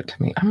is weird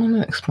to me. I'm going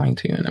to explain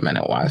to you in a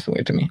minute why it's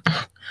weird to me.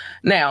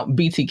 Now,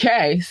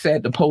 BTK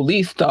said the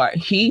police thought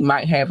he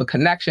might have a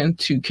connection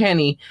to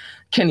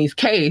Kenny's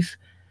case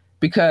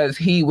because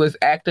he was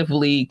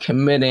actively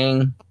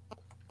committing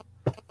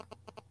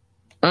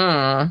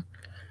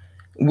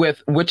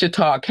with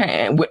Wichita,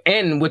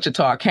 in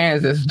Wichita,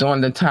 Kansas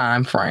during the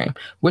time frame.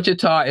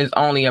 Wichita is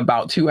only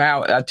about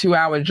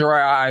 2-hour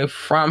drive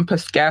from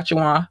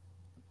Piscataway,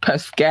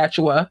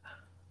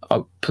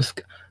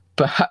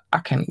 I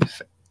can't even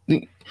say.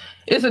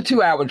 It's a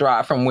 2-hour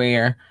drive from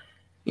where,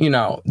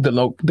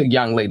 the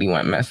young lady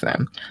went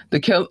missing.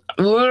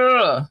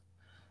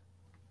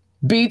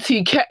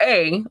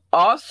 BTK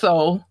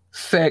also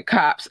said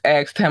cops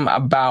asked him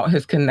about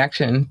his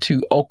connection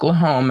to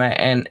Oklahoma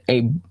and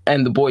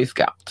the Boy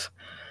Scouts.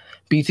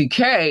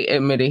 BTK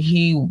admitted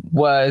he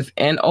was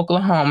in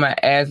Oklahoma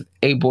as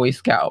a Boy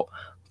Scout,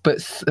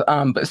 but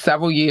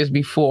several years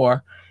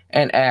before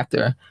and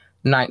after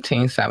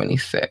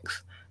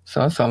 1976.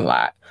 So it's a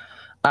lot.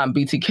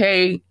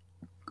 BTK,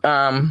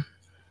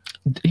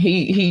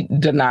 he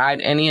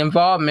denied any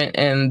involvement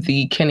in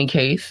the Kinney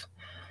case.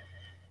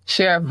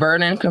 Sheriff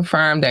Vernon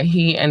confirmed that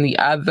he and the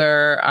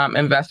other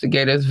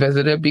investigators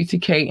visited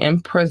BTK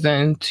in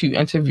prison to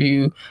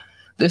interview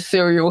the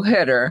serial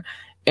hitter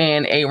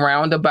in a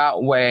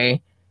roundabout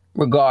way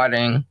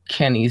regarding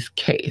Kinney's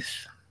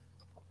case.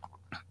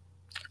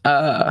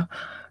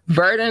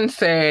 Vernon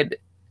said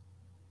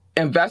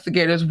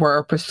investigators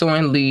were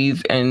pursuing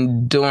leads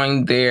and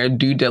doing their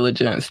due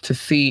diligence to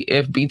see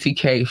if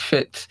BTK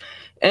fits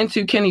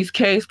into Kinney's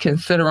case,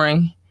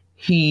 considering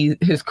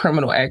his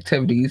criminal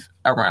activities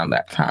around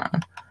that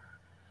time.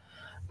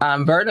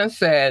 Vernon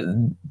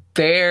said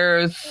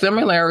there's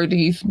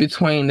similarities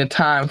between the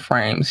time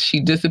frames. She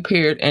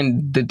disappeared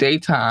in the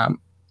daytime.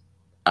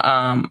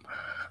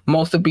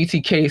 Most of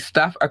BTK's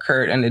stuff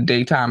occurred in the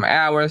daytime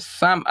hours.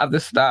 Some of the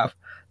stuff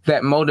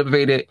that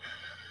motivated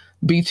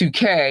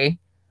BTK.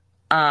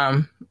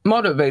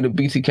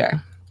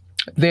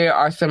 There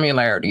are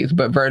similarities,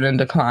 but Vernon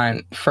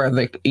declined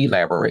further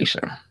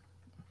elaboration.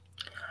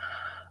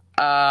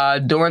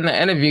 During the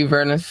interview,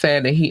 Vernon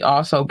said that he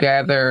also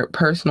gathered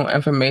personal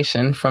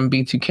information from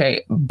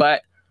BTK,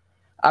 but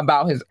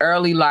about his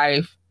early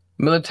life,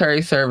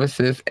 military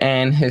services,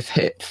 and his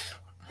hits.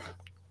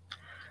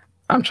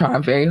 I'm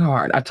trying very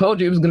hard. I told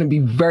you it was going to be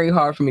very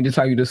hard for me to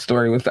tell you this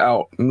story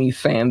without me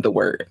saying the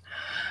word.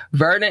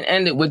 Vernon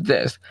ended with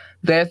this.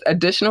 There's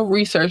additional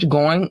research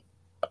going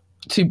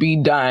to be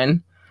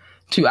done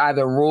to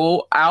either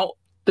rule out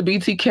the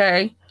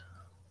BTK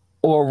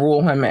or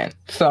rule him in.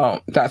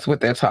 So that's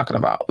what they're talking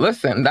about.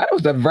 Listen, that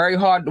was a very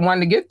hard one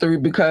to get through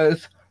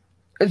because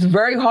it's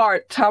very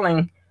hard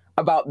telling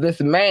about this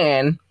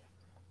man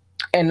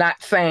and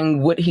not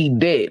saying what he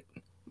did.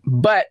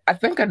 But I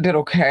think I did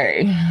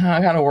okay.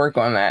 I got to work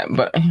on that,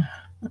 but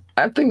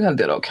I think I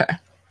did okay.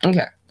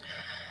 Okay.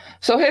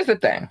 So here's the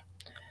thing.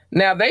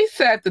 Now, they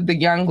said that the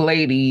young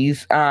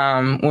ladies,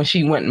 when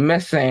she went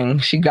missing,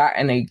 she got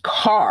in a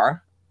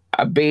car,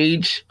 a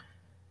beige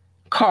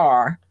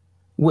car,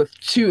 with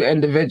two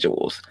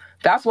individuals.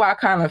 That's why I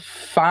kind of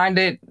find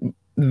it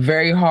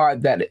very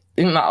hard that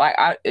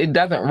it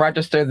doesn't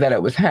register that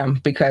it was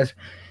him, because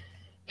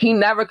he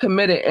never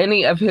committed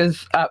any of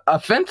his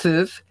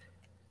offenses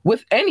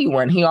with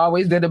anyone. He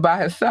always did it by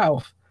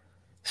himself.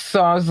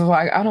 So I was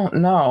like, I don't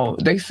know.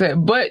 They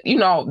said, but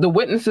the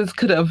witnesses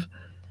could have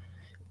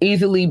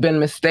easily been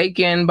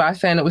mistaken by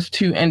saying it was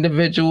two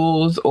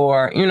individuals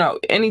or,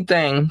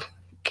 anything.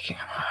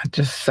 I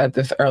just said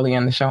this early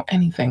in the show.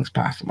 Anything's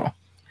possible.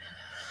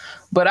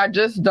 But I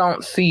just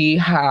don't see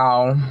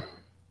how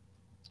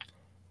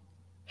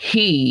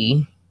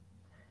he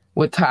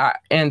would tie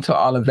into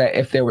all of that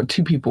if there were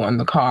two people in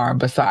the car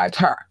besides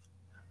her.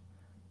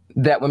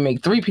 That would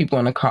make three people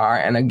in the car.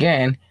 And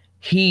again,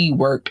 he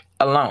worked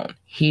alone.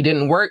 He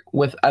didn't work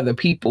with other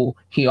people.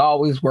 He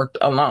always worked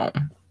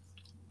alone.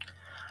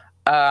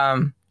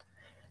 And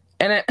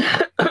it,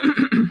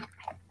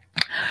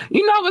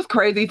 what's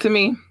crazy to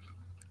me?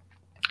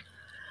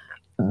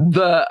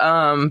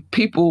 The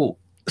people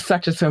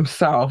such as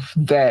himself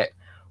that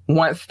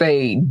once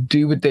they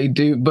do what they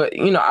do, but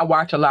I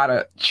watch a lot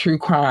of true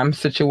crime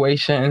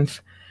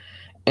situations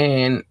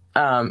and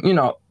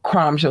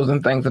crime shows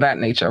and things of that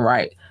nature,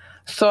 right?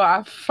 So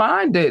I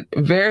find it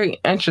very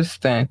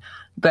interesting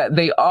that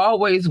they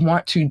always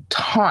want to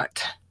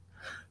taunt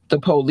the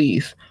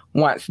police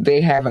once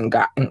they haven't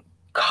gotten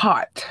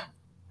caught.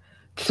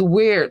 It's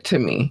weird to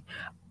me.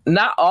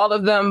 Not all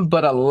of them,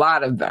 but a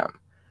lot of them.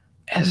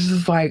 It's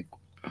just like,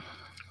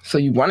 so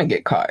you want to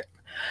get caught.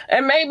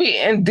 And maybe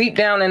deep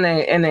down in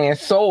their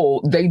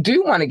soul, they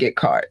do want to get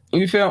caught.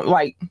 You feel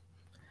like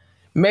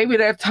maybe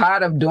they're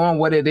tired of doing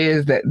what it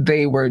is that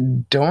they were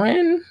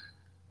doing,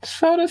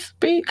 so to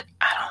speak.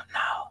 I don't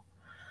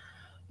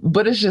know.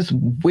 But it's just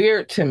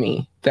weird to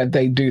me that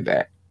they do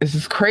that. It's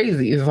just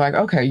crazy. It's like,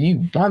 okay,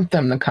 you want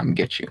them to come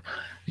get you.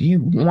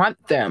 You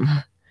want them.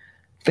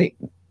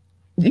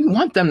 You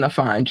want them to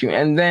find you.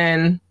 And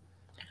then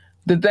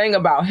the thing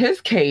about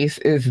his case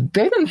is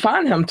they didn't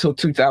find him till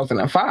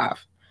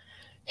 2005.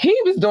 He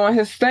was doing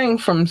his thing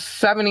from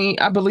 70,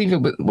 I believe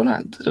it was,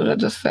 did I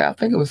just say? I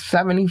think it was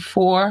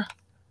 74.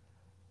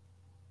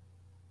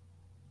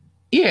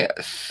 Yeah,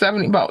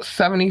 about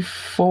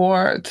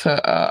 74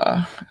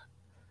 to,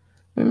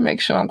 let me make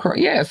sure I'm correct.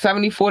 Yeah,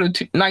 74 to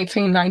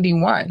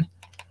 1991.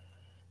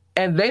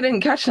 And they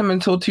didn't catch him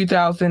until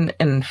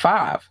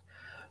 2005.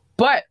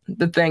 But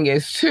the thing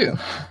is, too,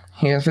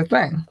 here's the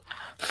thing.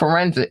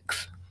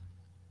 Forensics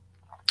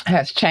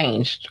has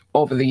changed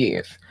over the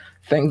years.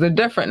 Things are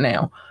different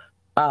now.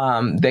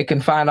 They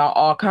can find out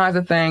all kinds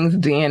of things.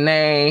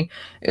 DNA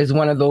is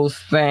one of those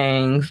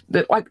things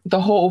that, like, the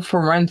whole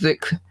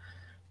forensic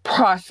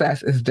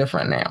process is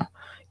different now.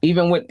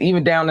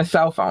 even down to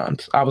cell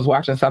phones. I was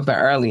watching something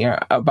earlier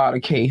about a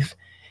case,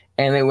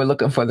 and they were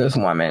looking for this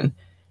woman.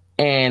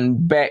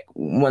 And back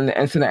when the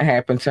incident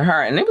happened to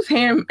her, and it was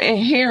here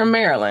in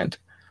Maryland,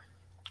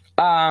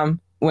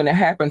 when it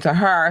happened to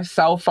her,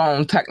 cell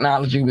phone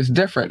technology was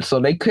different, so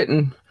they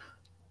couldn't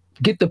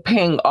get the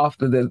ping off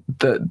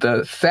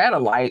the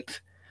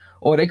satellites,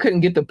 or they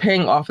couldn't get the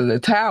ping off of the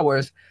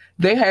towers.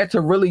 They had to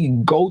really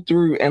go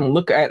through and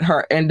look at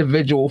her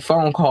individual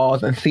phone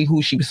calls and see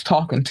who she was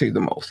talking to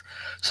the most.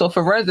 So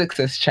forensics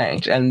has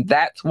changed, and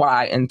that's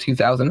why in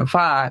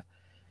 2005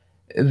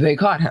 they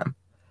caught him,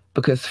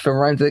 because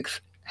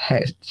forensics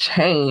has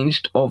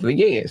changed over the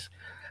years.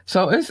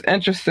 So it's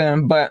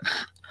interesting, but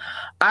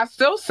I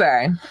still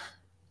say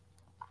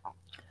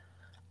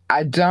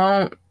I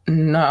don't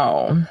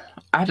know.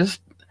 And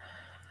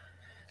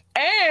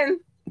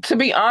to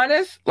be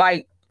honest,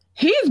 like,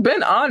 he's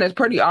been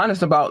pretty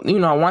honest about,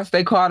 once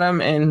they caught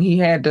him and he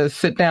had to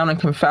sit down and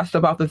confess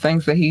about the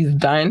things that he's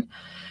done.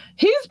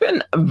 He's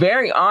been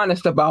very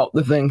honest about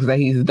the things that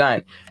he's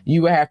done.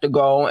 You would have to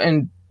go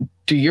and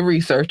do your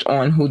research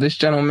on who this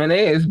gentleman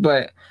is,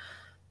 but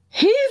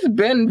he's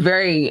been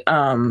very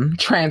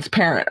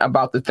transparent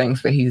about the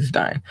things that he's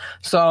done.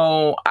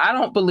 So I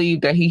don't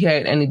believe that he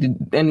had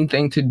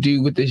anything to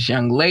do with this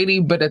young lady,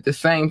 but at the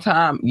same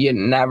time, you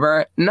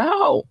never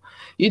know.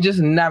 You just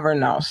never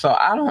know. So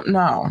I don't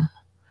know.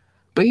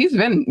 But he's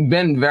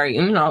been very,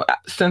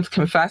 since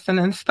confessing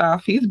and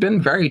stuff, he's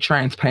been very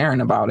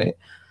transparent about it.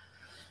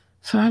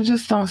 So I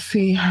just don't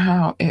see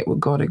how it would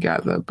go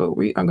together. But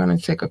we are going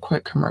to take a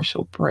quick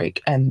commercial break,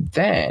 and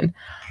then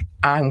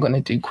I'm going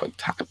to do quick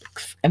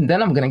topics. And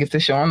then I'm going to get to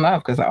showing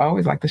love, because I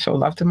always like to show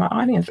love to my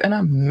audience, and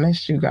I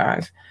miss you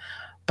guys.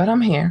 But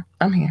I'm here,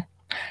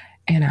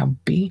 and I'll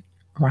be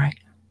right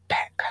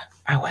back.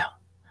 I will.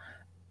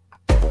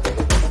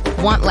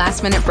 Want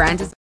last-minute brand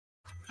design?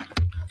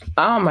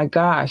 Oh my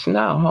gosh,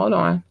 no, hold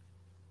on.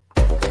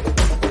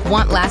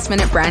 Want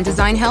last-minute brand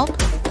design help?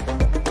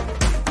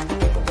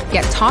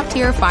 Get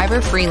top-tier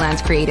Fiverr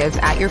freelance creatives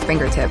at your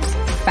fingertips,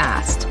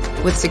 fast,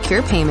 with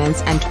secure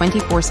payments and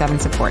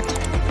 24/7 support.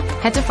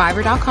 Head to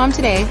Fiverr.com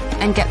today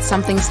and get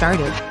something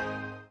started.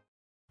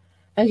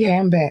 Okay,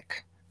 I'm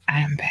back.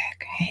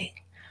 Hey.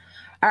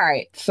 All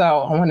right, so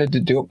I wanted to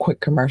do a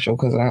quick commercial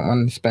because I don't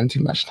want to spend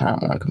too much time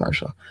on a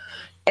commercial.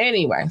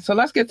 Anyway, so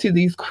let's get to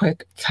these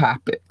quick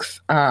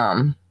topics.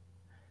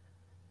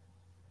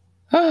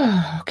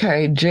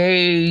 Okay,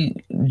 Jay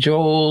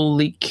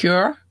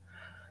Jolicoeur,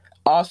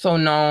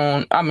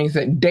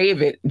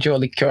 David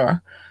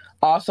Jolicoeur,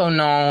 also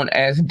known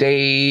as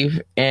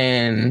Dave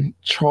in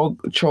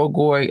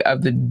Trogoy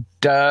of the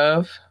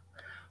Dove,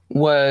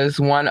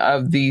 was one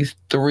of these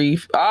three.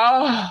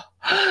 Oh,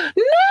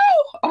 no!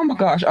 Oh my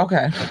gosh,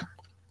 okay.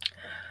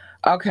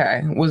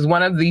 Was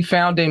one of the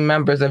founding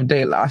members of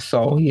De La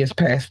Soul. He has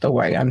passed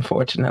away,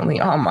 unfortunately.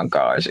 Oh my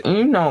gosh,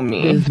 you know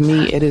me.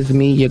 It is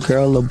me, your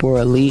girl,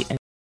 Labora Lee.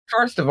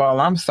 First of all,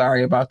 I'm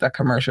sorry about that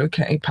commercial.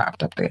 Okay, it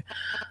popped up there.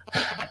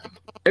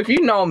 If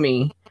you know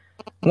me,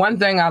 one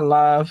thing I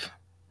love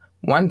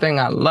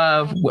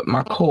with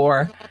my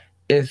core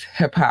is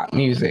hip hop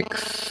music.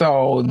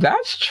 So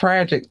that's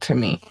tragic to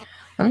me.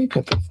 Let me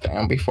put this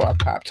down before I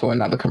pop to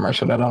another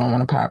commercial that I don't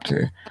want to pop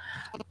to.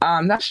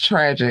 That's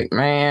tragic,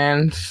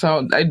 man.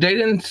 So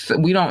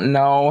we don't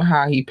know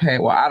how he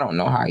passed. Well, I don't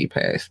know how he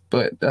passed,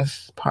 but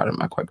that's part of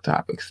my quick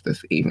topics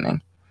this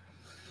evening.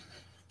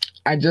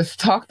 I just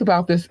talked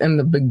about this in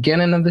the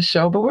beginning of the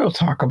show, but we'll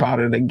talk about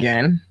it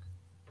again.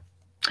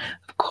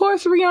 Of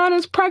course,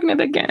 Rihanna's pregnant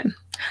again.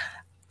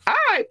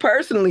 I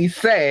personally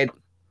said,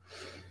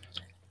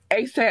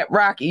 A$AP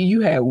Rocky,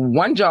 you had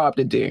one job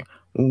to do.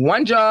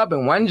 One job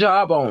and one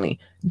job only.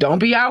 Don't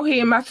be out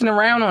here messing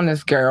around on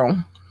this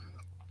girl.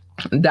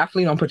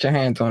 Definitely don't put your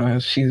hands on her.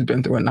 She's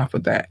been through enough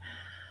with that.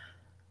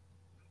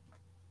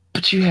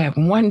 But you have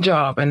one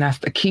job, and that's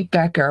to keep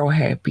that girl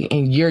happy,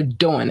 and you're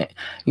doing it.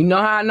 You know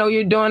how I know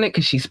you're doing it?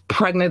 Because she's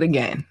pregnant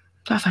again.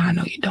 That's how I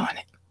know you're doing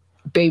it.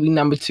 Baby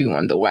number 2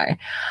 on the way.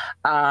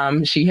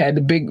 She had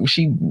the big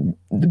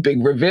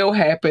reveal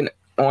happen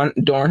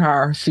during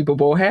her Super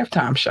Bowl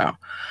halftime show.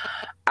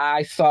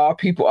 I saw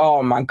people.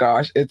 Oh my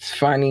gosh, it's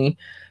funny.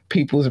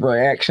 People's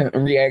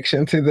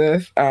reaction to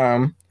this.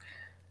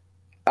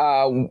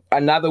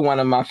 Another one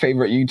of my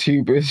favorite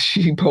YouTubers,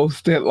 she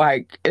posted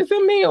like, "Is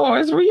it me or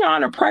is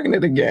Rihanna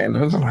pregnant again?"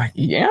 I was like,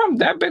 "Yeah,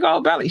 that big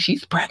old belly,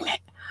 she's pregnant."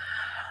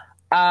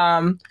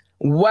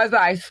 Was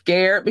I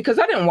scared? Because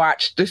I didn't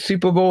watch the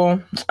Super Bowl.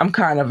 I'm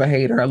kind of a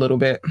hater a little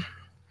bit.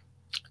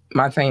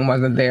 My team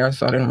wasn't there,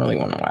 so I didn't really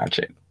want to watch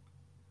it.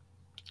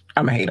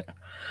 I'm a hater.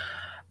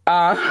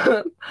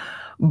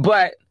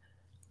 But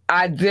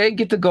I did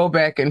get to go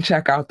back and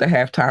check out the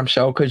halftime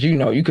show because,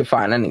 you could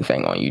find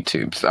anything on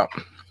YouTube. So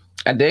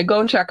I did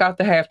go and check out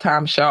the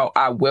halftime show.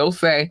 I will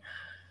say,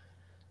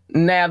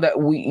 now that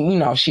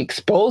she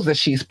exposed that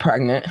she's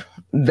pregnant,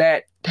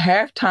 that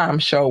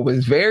halftime show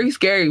was very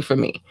scary for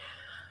me.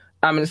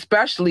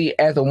 Especially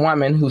as a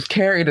woman who's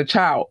carried a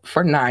child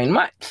for 9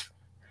 months.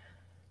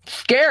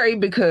 scary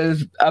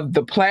because of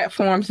the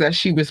platforms that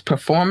she was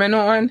performing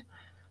on.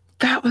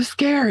 That was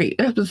scary.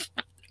 It was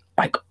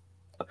like,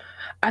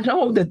 I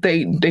know that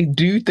they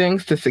do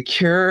things to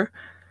secure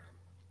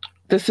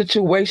the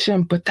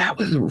situation, but that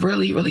was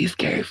really, really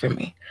scary for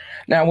me.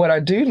 Now, what I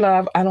do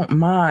love, I don't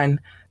mind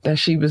that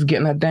she was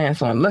getting a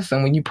dance on.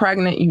 Listen, when you're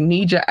pregnant, you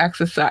need your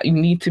exercise. You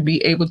need to be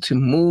able to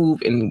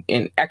move and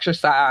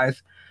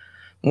exercise.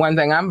 One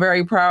thing I'm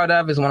very proud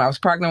of is when I was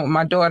pregnant with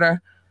my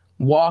daughter,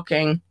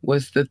 walking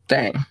was the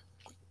thing.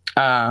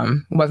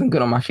 Wasn't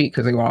good on my feet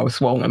because they were always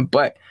swollen,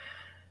 but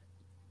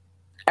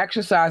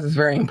exercise is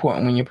very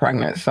important when you're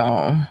pregnant.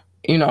 So,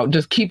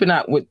 just keeping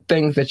up with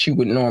things that you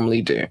would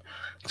normally do.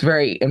 It's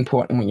very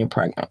important when you're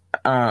pregnant.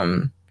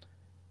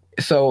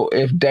 So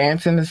if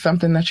dancing is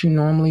something that you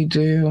normally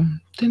do,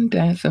 then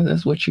dancing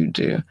is what you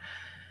do.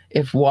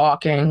 If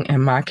walking,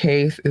 in my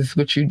case, is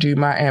what you do,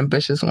 my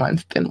ambitious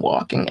ones, then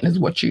walking is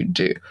what you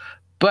do.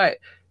 But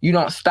you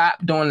don't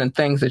stop doing the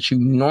things that you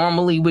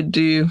normally would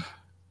do.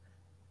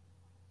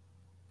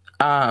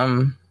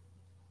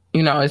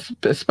 It's,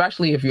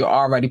 especially if you're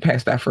already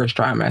past that first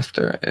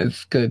trimester,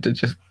 it's good to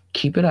just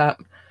keep it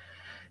up,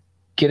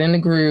 get in the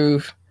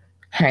groove,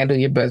 handle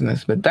your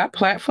business. But that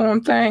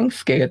platform thing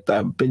scared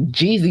the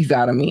bejesus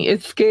out of me.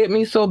 It scared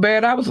me so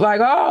bad. I was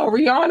like, oh,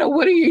 Rihanna,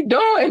 what are you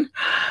doing?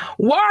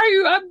 Why are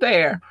you up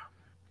there?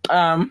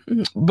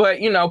 But,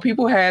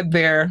 people had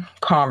their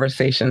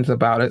conversations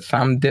about it.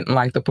 Some didn't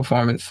like the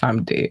performance,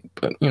 some did.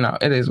 But,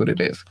 it is what it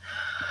is.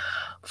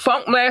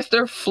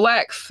 Funkmaster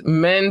Flex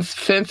mends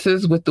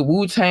fences with the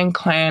Wu-Tang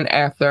Clan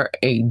after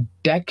a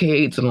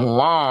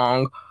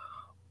decades-old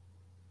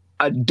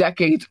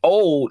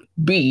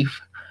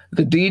beef.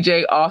 The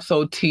DJ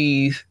also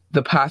teased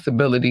the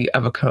possibility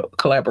of a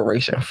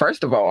collaboration.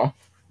 First of all,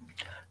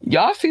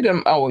 y'all see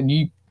them. Oh,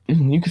 you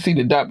can see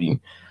the W.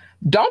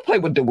 Don't play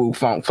with the Wu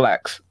Funk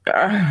Flex.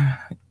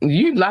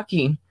 You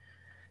lucky.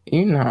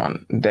 You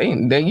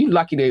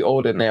lucky they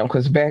older now,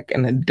 because back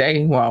in the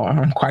day, well,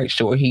 I'm quite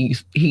sure he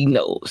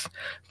knows.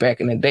 Back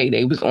in the day,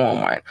 they was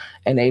on one,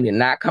 and they did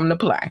not come to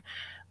play.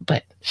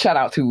 But shout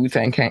out to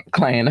Wu-Tang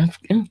Clan.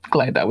 I'm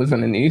glad that was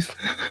in the news.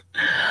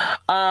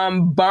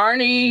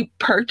 Barney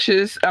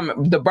purchased,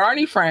 the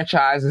Barney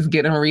franchise is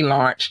getting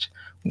relaunched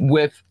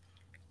with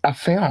a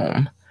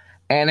film,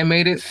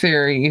 animated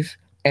series,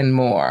 and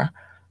more.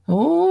 I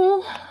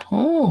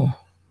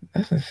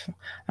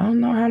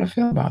don't know how to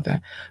feel about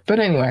that. But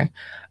anyway,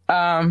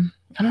 I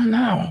don't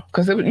know.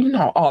 Because,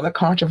 all the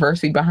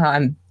controversy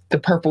behind the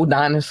purple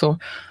dinosaur.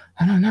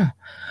 I don't know.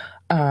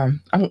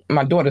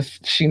 My daughter,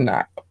 she's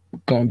not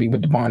going to be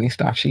with the Barney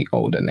stuff. She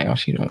older now.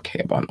 She don't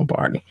care about no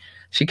Barney.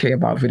 She care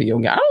about video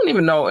games. I don't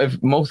even know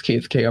if most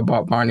kids care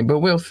about Barney, but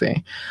we'll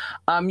see.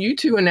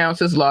 U2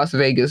 announces Las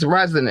Vegas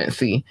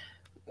residency.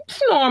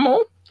 It's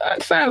normal.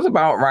 That sounds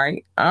about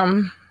right.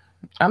 I'm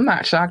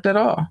not shocked at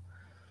all.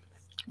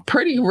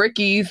 Pretty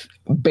Ricky's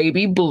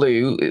Baby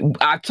Blue.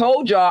 I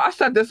told y'all, I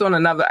said this on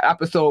another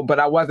episode, but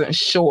I wasn't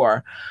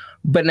sure.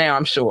 But now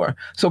I'm sure.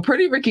 So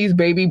Pretty Ricky's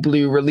Baby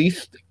Blue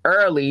released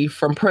early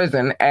from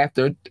prison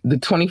after the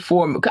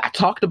 24. I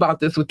talked about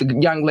this with the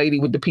young lady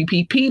with the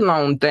PPP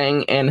loan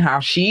thing and how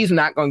she's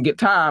not going to get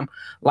time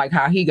like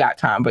how he got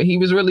time. But he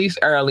was released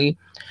early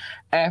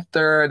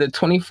after the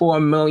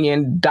 $24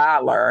 million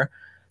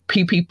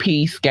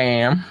PPP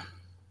scam.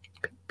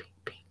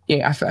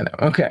 Yeah, I said it.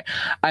 Okay.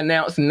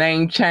 Announced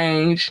name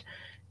change.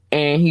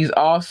 And he's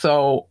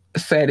also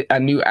said a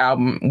new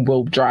album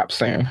will drop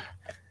soon.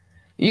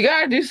 You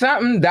got to do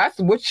something. That's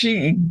what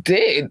you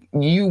did.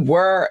 You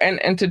were an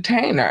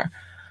entertainer.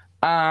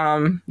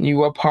 You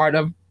were part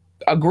of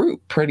a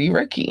group, Pretty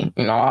Ricky.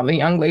 All the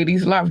young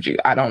ladies loved you.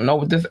 I don't know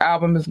what this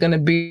album is going to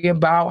be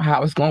about,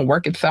 how it's going to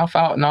work itself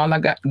out and all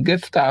that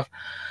good stuff.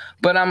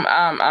 But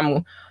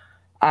I'm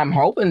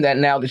hoping that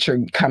now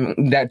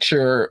that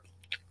you're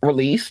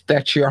released,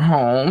 that you're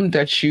home,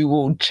 that you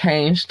will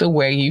change the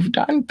way you've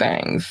done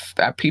things.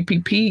 That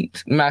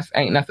PPP mess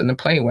ain't nothing to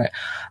play with.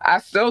 I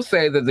still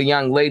say that the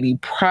young lady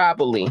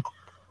probably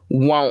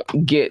won't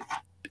get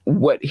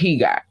what he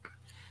got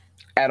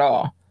at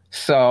all.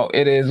 So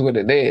it is what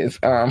it is.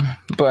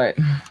 But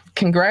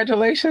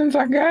congratulations,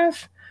 I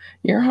guess.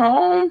 You're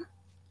home,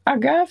 I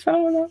guess. I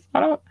don't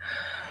know.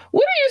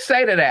 What do you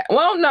say to that?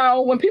 Well,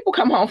 no, when people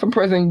come home from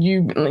prison,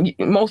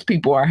 most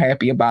people are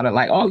happy about it.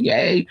 Like, oh,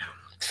 yay,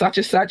 such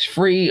and such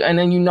free. And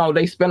then,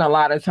 they spend a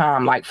lot of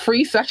time like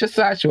free such and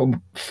such or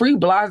free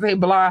blah,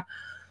 blah.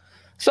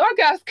 So I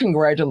guess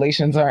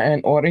congratulations are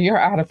in order. You're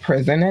out of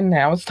prison and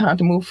now it's time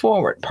to move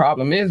forward.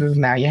 Problem is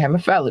now you have a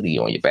felony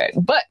on your back.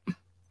 But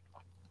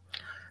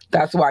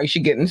that's why you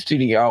should get in the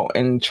studio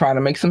and try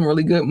to make some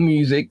really good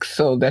music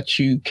so that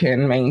you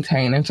can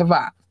maintain and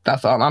survive.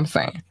 That's all I'm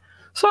saying.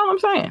 That's all I'm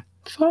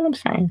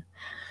saying.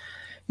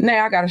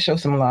 Now I got to show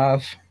some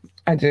love.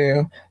 I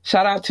do.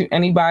 Shout out to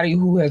anybody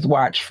who has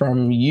watched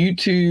from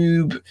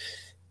YouTube,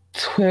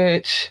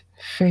 Twitch,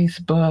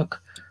 Facebook,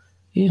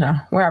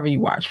 wherever you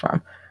watch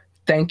from.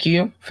 Thank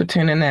you for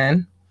tuning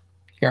in.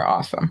 You're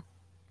awesome.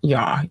 You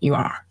are.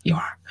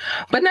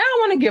 But now I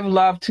want to give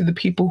love to the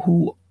people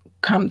who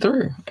come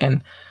through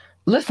and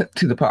listen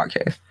to the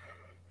podcast.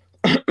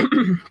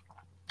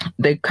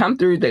 They come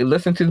through, they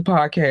listen to the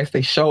podcast,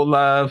 they show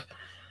love,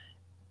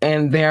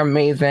 and they're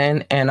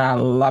amazing, and I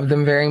love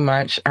them very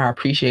much. I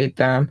appreciate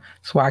them.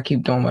 That's why I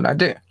keep doing what I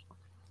do.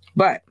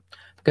 But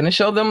I'm going to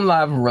show them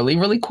love really,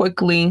 really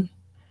quickly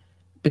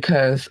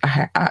because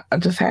I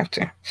just have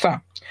to. So,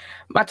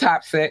 my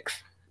top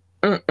 6.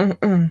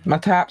 My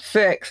top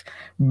 6.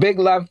 Big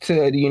love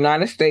to the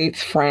United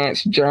States,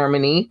 France,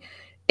 Germany,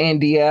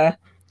 India,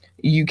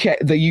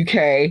 the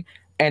UK,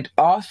 and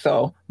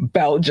also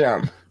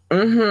Belgium.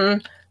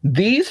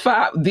 These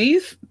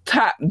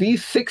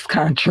 6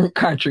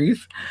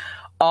 countries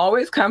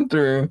always come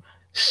through,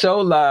 show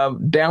love,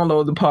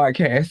 download the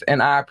podcast,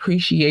 and I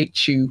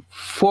appreciate you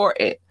for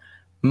it.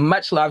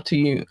 Much love to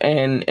you.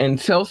 And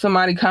until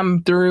somebody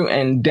come through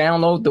and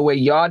download the way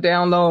y'all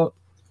download,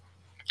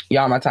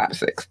 y'all my top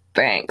 6.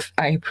 Thanks.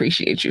 I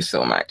appreciate you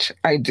so much.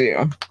 I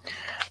do.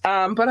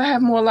 But I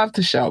have more love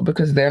to show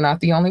because they're not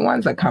the only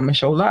ones that come and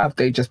show love.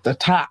 They just the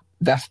top.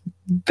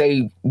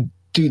 They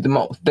do the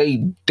most. They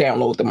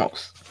download the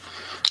most.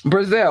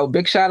 Brazil,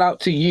 big shout out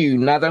to you.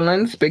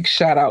 Netherlands, big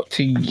shout out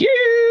to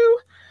you.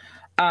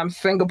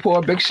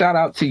 Singapore, big shout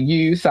out to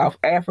you. South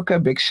Africa,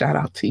 big shout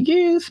out to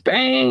you.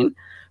 Spain,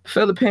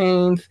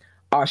 Philippines,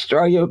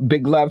 Australia,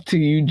 big love to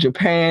you.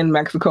 Japan,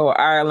 Mexico,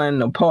 Ireland,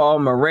 Nepal,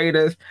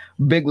 Mauritius,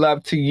 big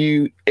love to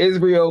you.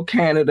 Israel,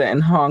 Canada,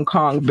 and Hong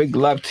Kong, big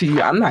love to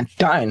you. I'm not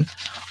done.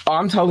 Oh,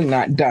 I'm totally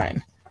not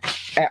done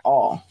at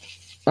all.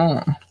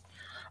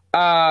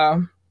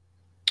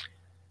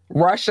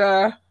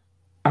 Russia,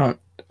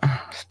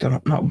 still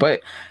don't know,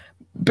 but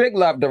big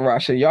love to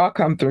Russia. Y'all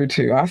come through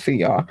too. I see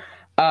y'all.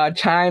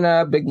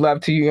 China, big love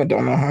to you. I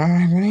don't know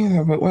how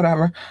either, but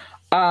whatever.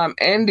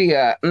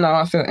 India, no,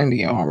 I said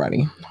India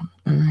already.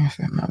 I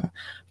said another.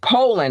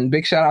 Poland,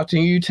 big shout out to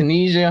you.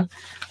 Tunisia,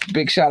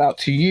 big shout out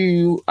to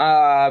you.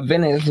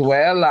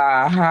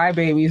 Venezuela, hi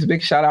babies,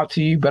 big shout out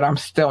to you, but I'm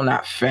still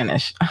not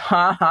finished.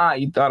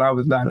 You thought I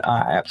was done?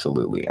 I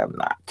absolutely am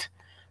not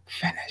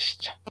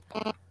finished.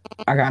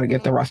 I gotta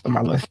get the rest of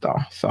my list though,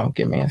 so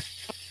give me a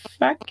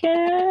second.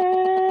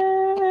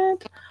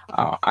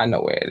 Oh, I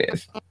know where it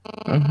is.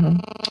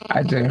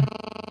 I do.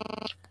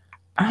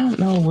 I don't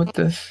know what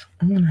this.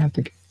 I'm gonna have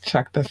to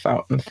check this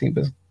out and see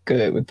what's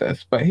good with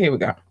this. But here we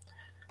go.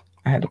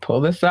 I had to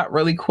pull this up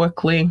really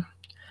quickly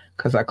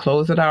because I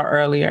closed it out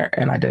earlier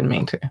and I didn't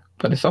mean to.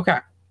 But it's okay.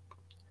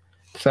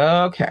 It's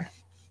okay.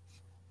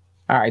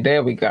 All right,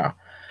 there we go.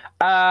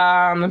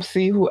 Let's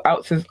see who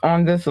else is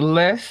on this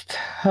list.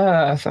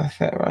 As I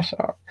said,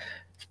 Russia.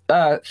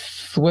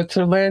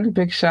 Switzerland,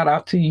 big shout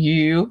out to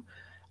you.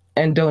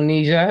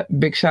 Indonesia,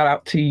 big shout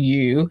out to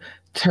you.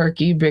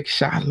 Turkey, big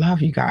shout. I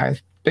love you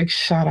guys. Big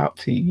shout out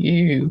to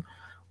you.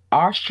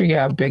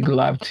 Austria, big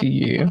love to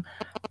you.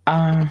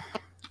 I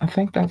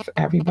think that's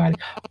everybody.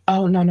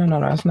 Oh, no.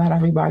 That's not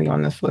everybody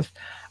on this list.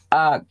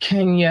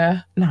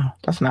 Kenya. No,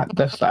 that's not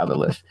this side of the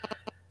list.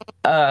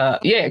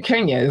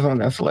 Kenya is on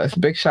this list.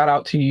 Big shout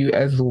out to you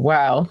as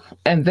well.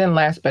 And then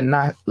last but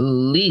not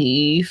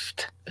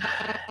least,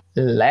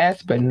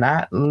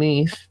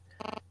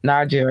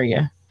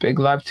 Nigeria. Big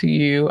love to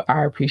you.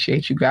 I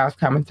appreciate you guys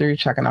coming through,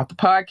 checking out the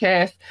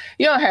podcast.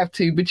 You don't have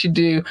to, but you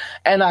do.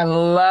 And I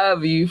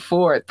love you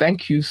for it.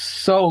 Thank you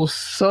so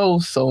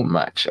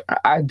much.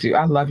 I do.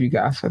 I love you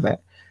guys for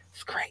that.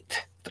 It's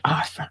great. It's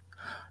awesome.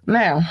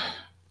 Now,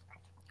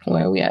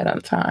 where are we at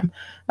on time?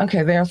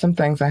 Okay, there are some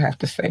things I have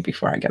to say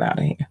before I get out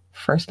of here.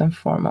 First and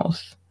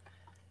foremost,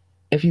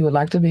 if you would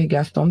like to be a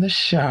guest on the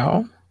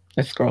show,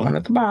 it's scrolling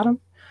at the bottom.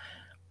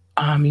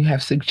 You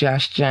have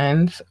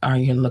suggestions, or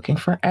you're looking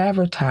for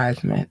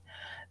advertisement,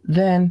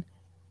 then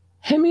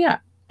hit me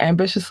up.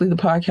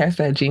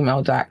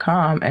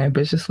 ambitiouslythepodcast@gmail.com,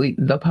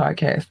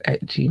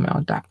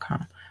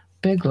 ambitiouslythepodcast@gmail.com.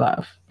 Big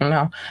love, you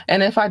know.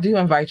 And if I do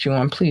invite you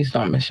on, please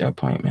don't miss your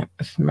appointment.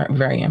 It's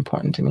very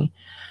important to me.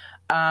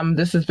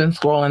 This has been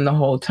scrolling the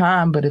whole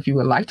time, but if you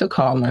would like to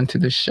call into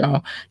the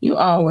show, you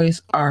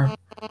always are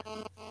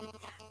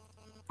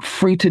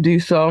free to do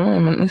so.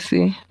 Let me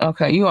see.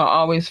 Okay, you are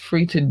always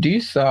free to do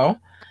so,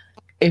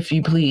 if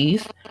you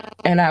please.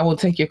 And I will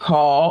take your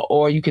call,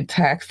 or you could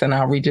text, and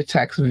I'll read your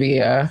text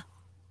via,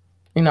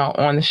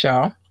 on the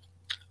show.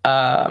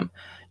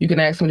 You can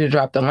ask me to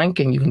drop the link,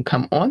 and you can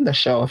come on the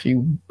show if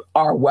you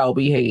are well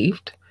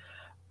behaved.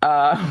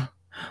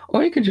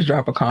 Or you can just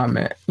drop a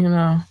comment,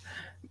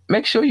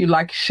 Make sure you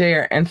like,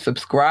 share, and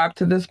subscribe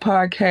to this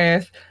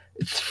podcast.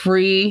 It's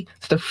free.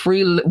 It's the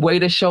free way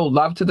to show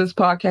love to this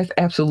podcast.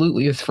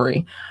 Absolutely, it's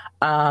free.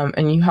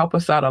 And you help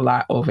us out a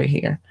lot over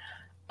here.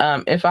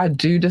 If I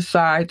do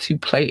decide to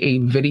play a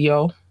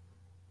video,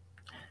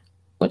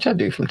 which I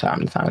do from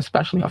time to time,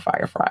 especially on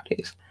Fire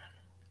Fridays,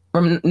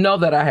 know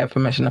that I have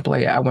permission to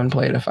play it. I wouldn't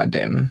play it if I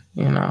didn't,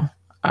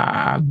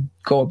 I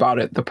go about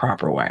it the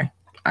proper way.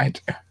 I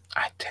do.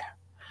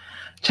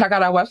 Check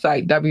out our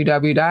website,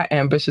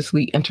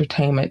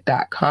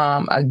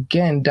 www.ambitiouslyentertainment.com.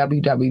 Again,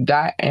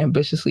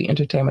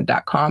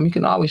 www.ambitiouslyentertainment.com. You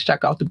can always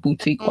check out the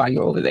boutique while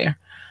you're over there.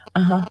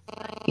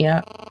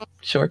 Yeah,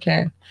 sure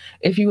can.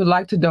 If you would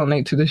like to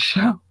donate to the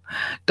show,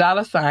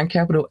 $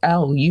 capital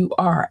LURLUCIDITY.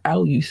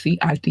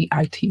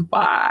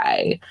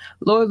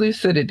 Lord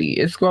Lucidity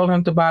is scrolling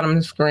at the bottom of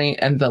the screen,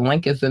 and the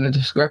link is in the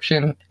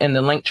description and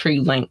the link tree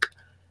link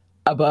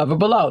above or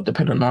below,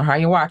 depending on how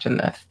you're watching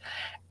this.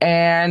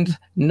 And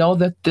know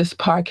that this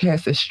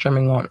podcast is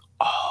streaming on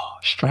all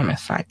streaming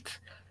sites: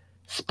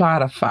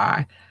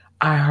 Spotify,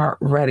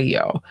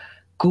 iHeartRadio,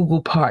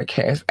 Google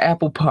Podcasts,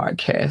 Apple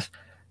Podcasts,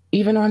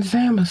 even on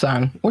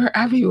Samsung. We're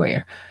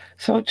everywhere.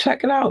 So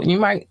check it out. You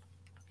might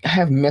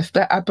have missed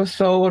an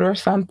episode or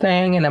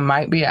something, and it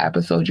might be an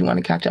episode you want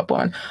to catch up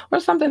on,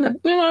 or something that,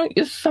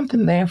 it's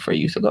something there for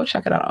you. So go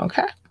check it out,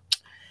 okay?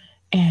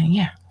 And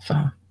yeah, so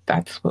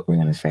that's what we're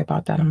going to say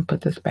about that. I'm going to put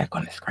this back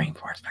on the screen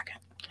for a second,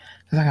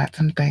 because I got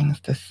some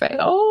things to say.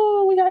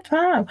 Oh, we got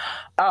time.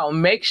 Oh,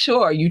 make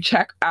sure you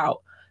check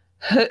out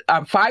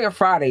Fire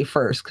Friday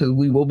first, because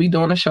we will be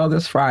doing a show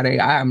this Friday.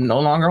 I am no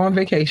longer on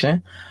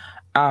vacation.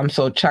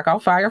 So check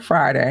out Fire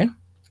Friday.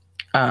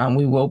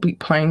 We will be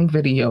playing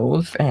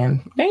videos,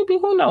 and maybe,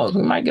 who knows,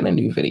 we might get a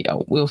new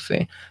video. We'll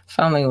see. It's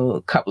only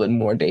a couple of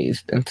more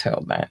days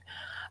until then.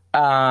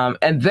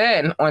 And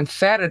then on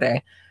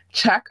Saturday,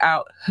 check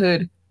out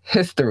Hood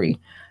History.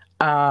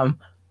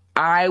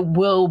 I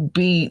will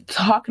be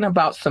talking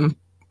about some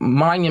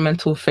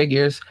monumental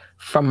figures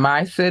from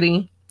my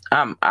city.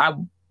 I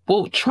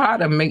will try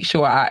to make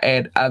sure I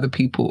add other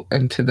people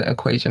into the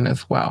equation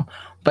as well.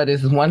 But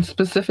it's one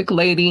specific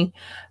lady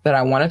that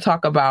I want to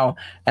talk about.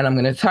 And I'm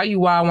going to tell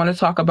you why I want to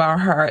talk about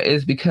her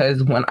is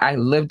because when I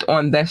lived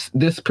on this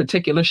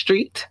particular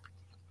street,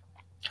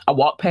 I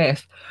walked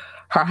past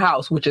her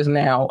house, which is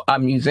now a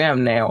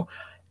museum now,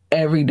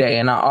 every day.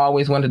 And I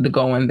always wanted to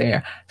go in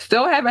there.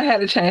 Still haven't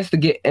had a chance to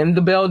get in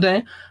the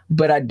building,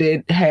 but I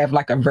did have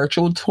like a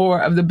virtual tour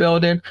of the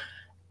building.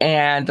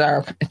 And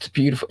it's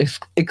beautiful.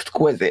 It's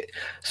exquisite.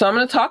 So I'm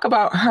going to talk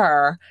about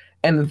her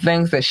and the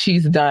things that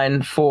she's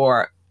done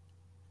for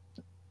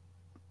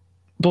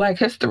Black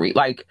history,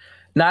 like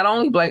not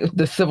only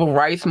the civil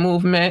rights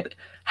movement,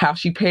 how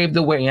she paved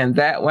the way in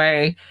that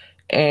way,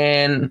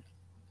 and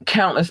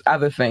countless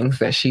other things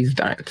that she's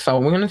done. So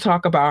we're going to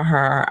talk about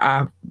her.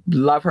 I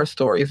love her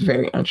story. It's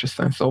very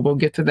interesting. So we'll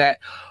get to that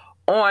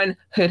on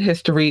Hood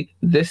History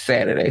this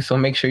Saturday. So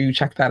make sure you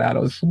check that out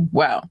as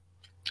well.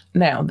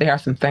 Now, there are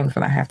some things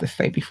that I have to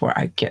say before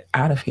I get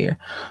out of here,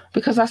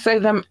 because I say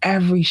them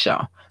every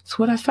show. That's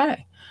what I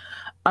say.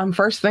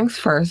 First things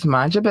first,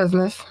 mind your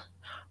business.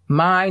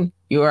 Mind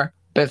your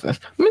business.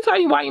 Let me tell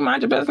you why you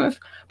mind your business.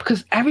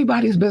 Because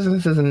everybody's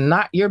business is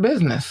not your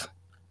business.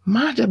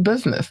 Mind your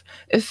business.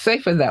 It's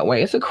safer that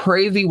way. It's a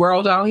crazy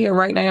world out here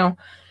right now.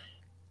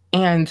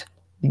 And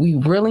we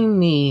really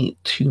need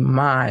to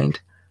mind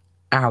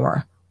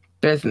our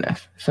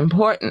business. It's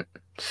important.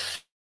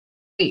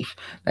 Safe.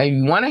 Now,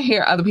 you want to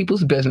hear other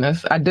people's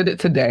business. I did it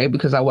today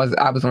because I was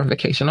on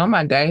vacation on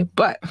Monday,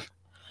 but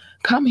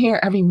come here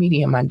every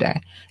Media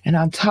Monday, and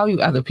I'll tell you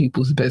other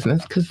people's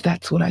business, because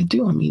that's what I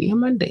do on Media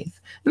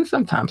Mondays, and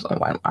sometimes on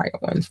Wire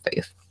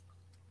Wednesdays.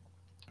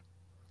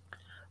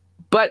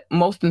 But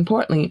most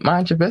importantly,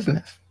 mind your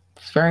business.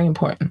 It's very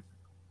important.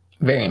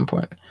 Very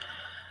important.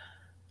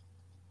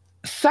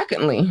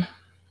 Secondly,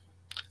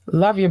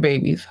 love your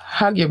babies,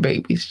 hug your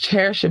babies,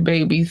 cherish your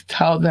babies,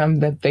 tell them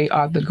that they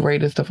are the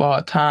greatest of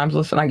all times.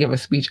 Listen, I give a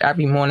speech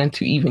every morning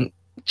to even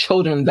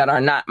children that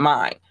are not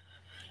mine.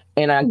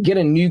 And I get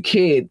a new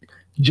kid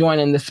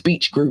joining the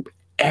speech group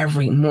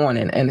every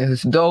morning. And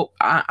it's dope.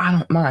 I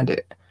don't mind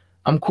it.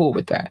 I'm cool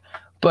with that.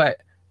 But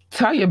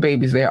tell your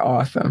babies they're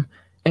awesome.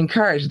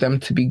 Encourage them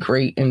to be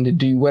great and to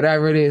do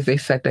whatever it is they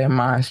set their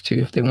minds to.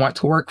 If they want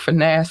to work for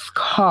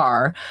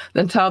NASCAR,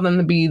 then tell them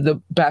to be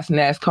the best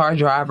NASCAR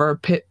driver,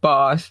 pit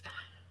boss,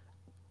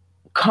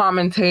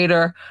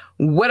 commentator,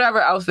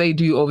 whatever else they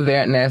do over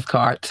there at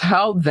NASCAR.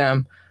 Tell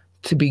them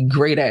to be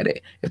great at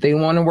it. If they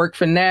want to work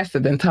for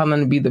NASA, then tell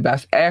them to be the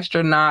best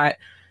astronaut,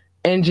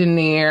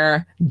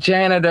 engineer,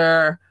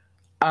 janitor,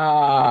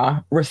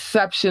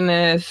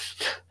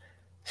 receptionist,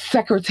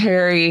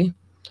 secretary,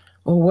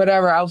 or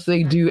whatever else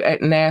they do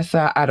at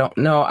NASA. I don't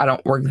know. I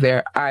don't work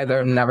there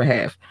either. Never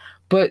have.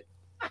 But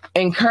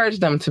encourage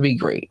them to be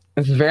great.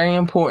 It's very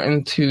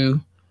important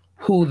to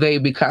who they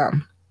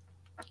become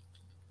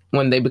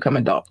when they become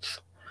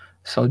adults.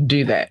 So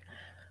do that.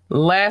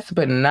 Last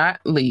but not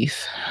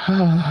least,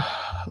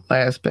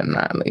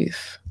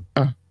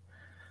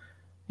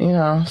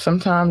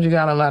 sometimes you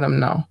got to let them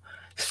know.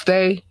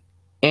 Stay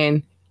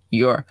in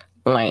your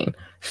lane.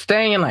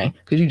 Stay in your lane.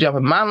 Because you jump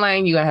in my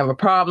lane, you're going to have a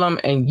problem,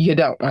 and you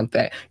don't want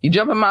that. You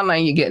jump in my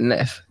lane, you're getting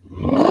this.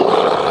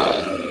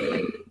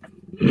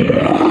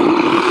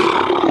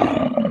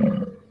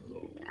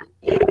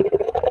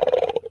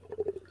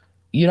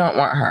 You don't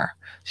want her.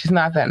 She's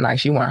not that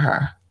nice. You want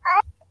her.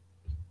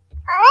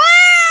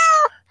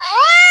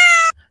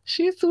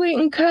 She's sweet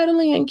and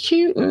cuddly and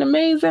cute and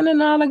amazing and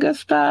all the good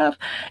stuff.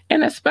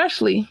 And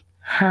especially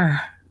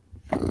her.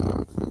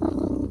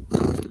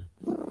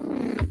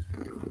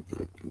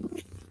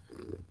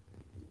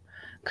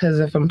 because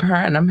if I'm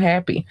crying, I'm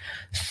happy.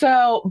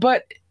 So,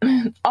 but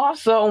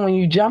also when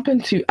you jump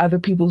into other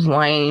people's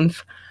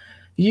lanes,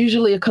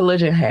 usually a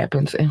collision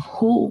happens. And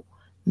who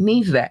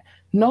needs that?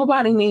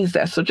 Nobody needs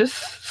that. So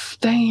just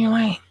stay in your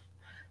lane.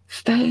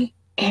 Stay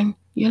in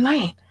your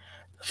lane.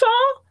 So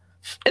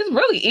it's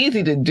really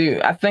easy to do.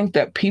 I think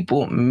that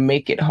people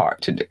make it hard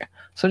to do.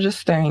 So just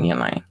stay in your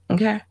lane,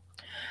 okay?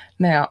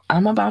 Now,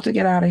 I'm about to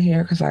get out of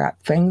here because I got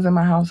things in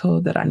my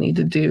household that I need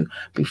to do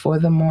before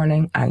the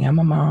morning. I am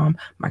a mom.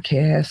 My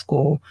kid has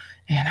school,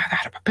 and I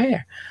got to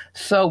prepare.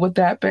 So with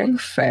that being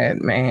said,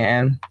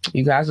 man,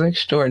 you guys are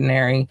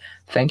extraordinary.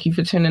 Thank you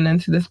for tuning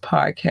into this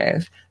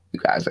podcast.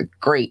 You guys are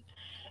great.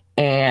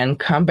 And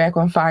come back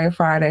on Fire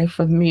Friday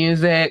for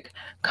music.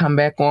 Come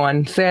back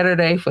on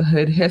Saturday for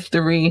Hood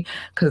History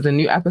because the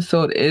new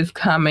episode is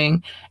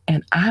coming.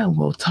 And I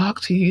will talk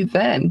to you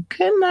then.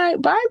 Good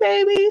night. Bye,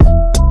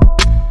 babies.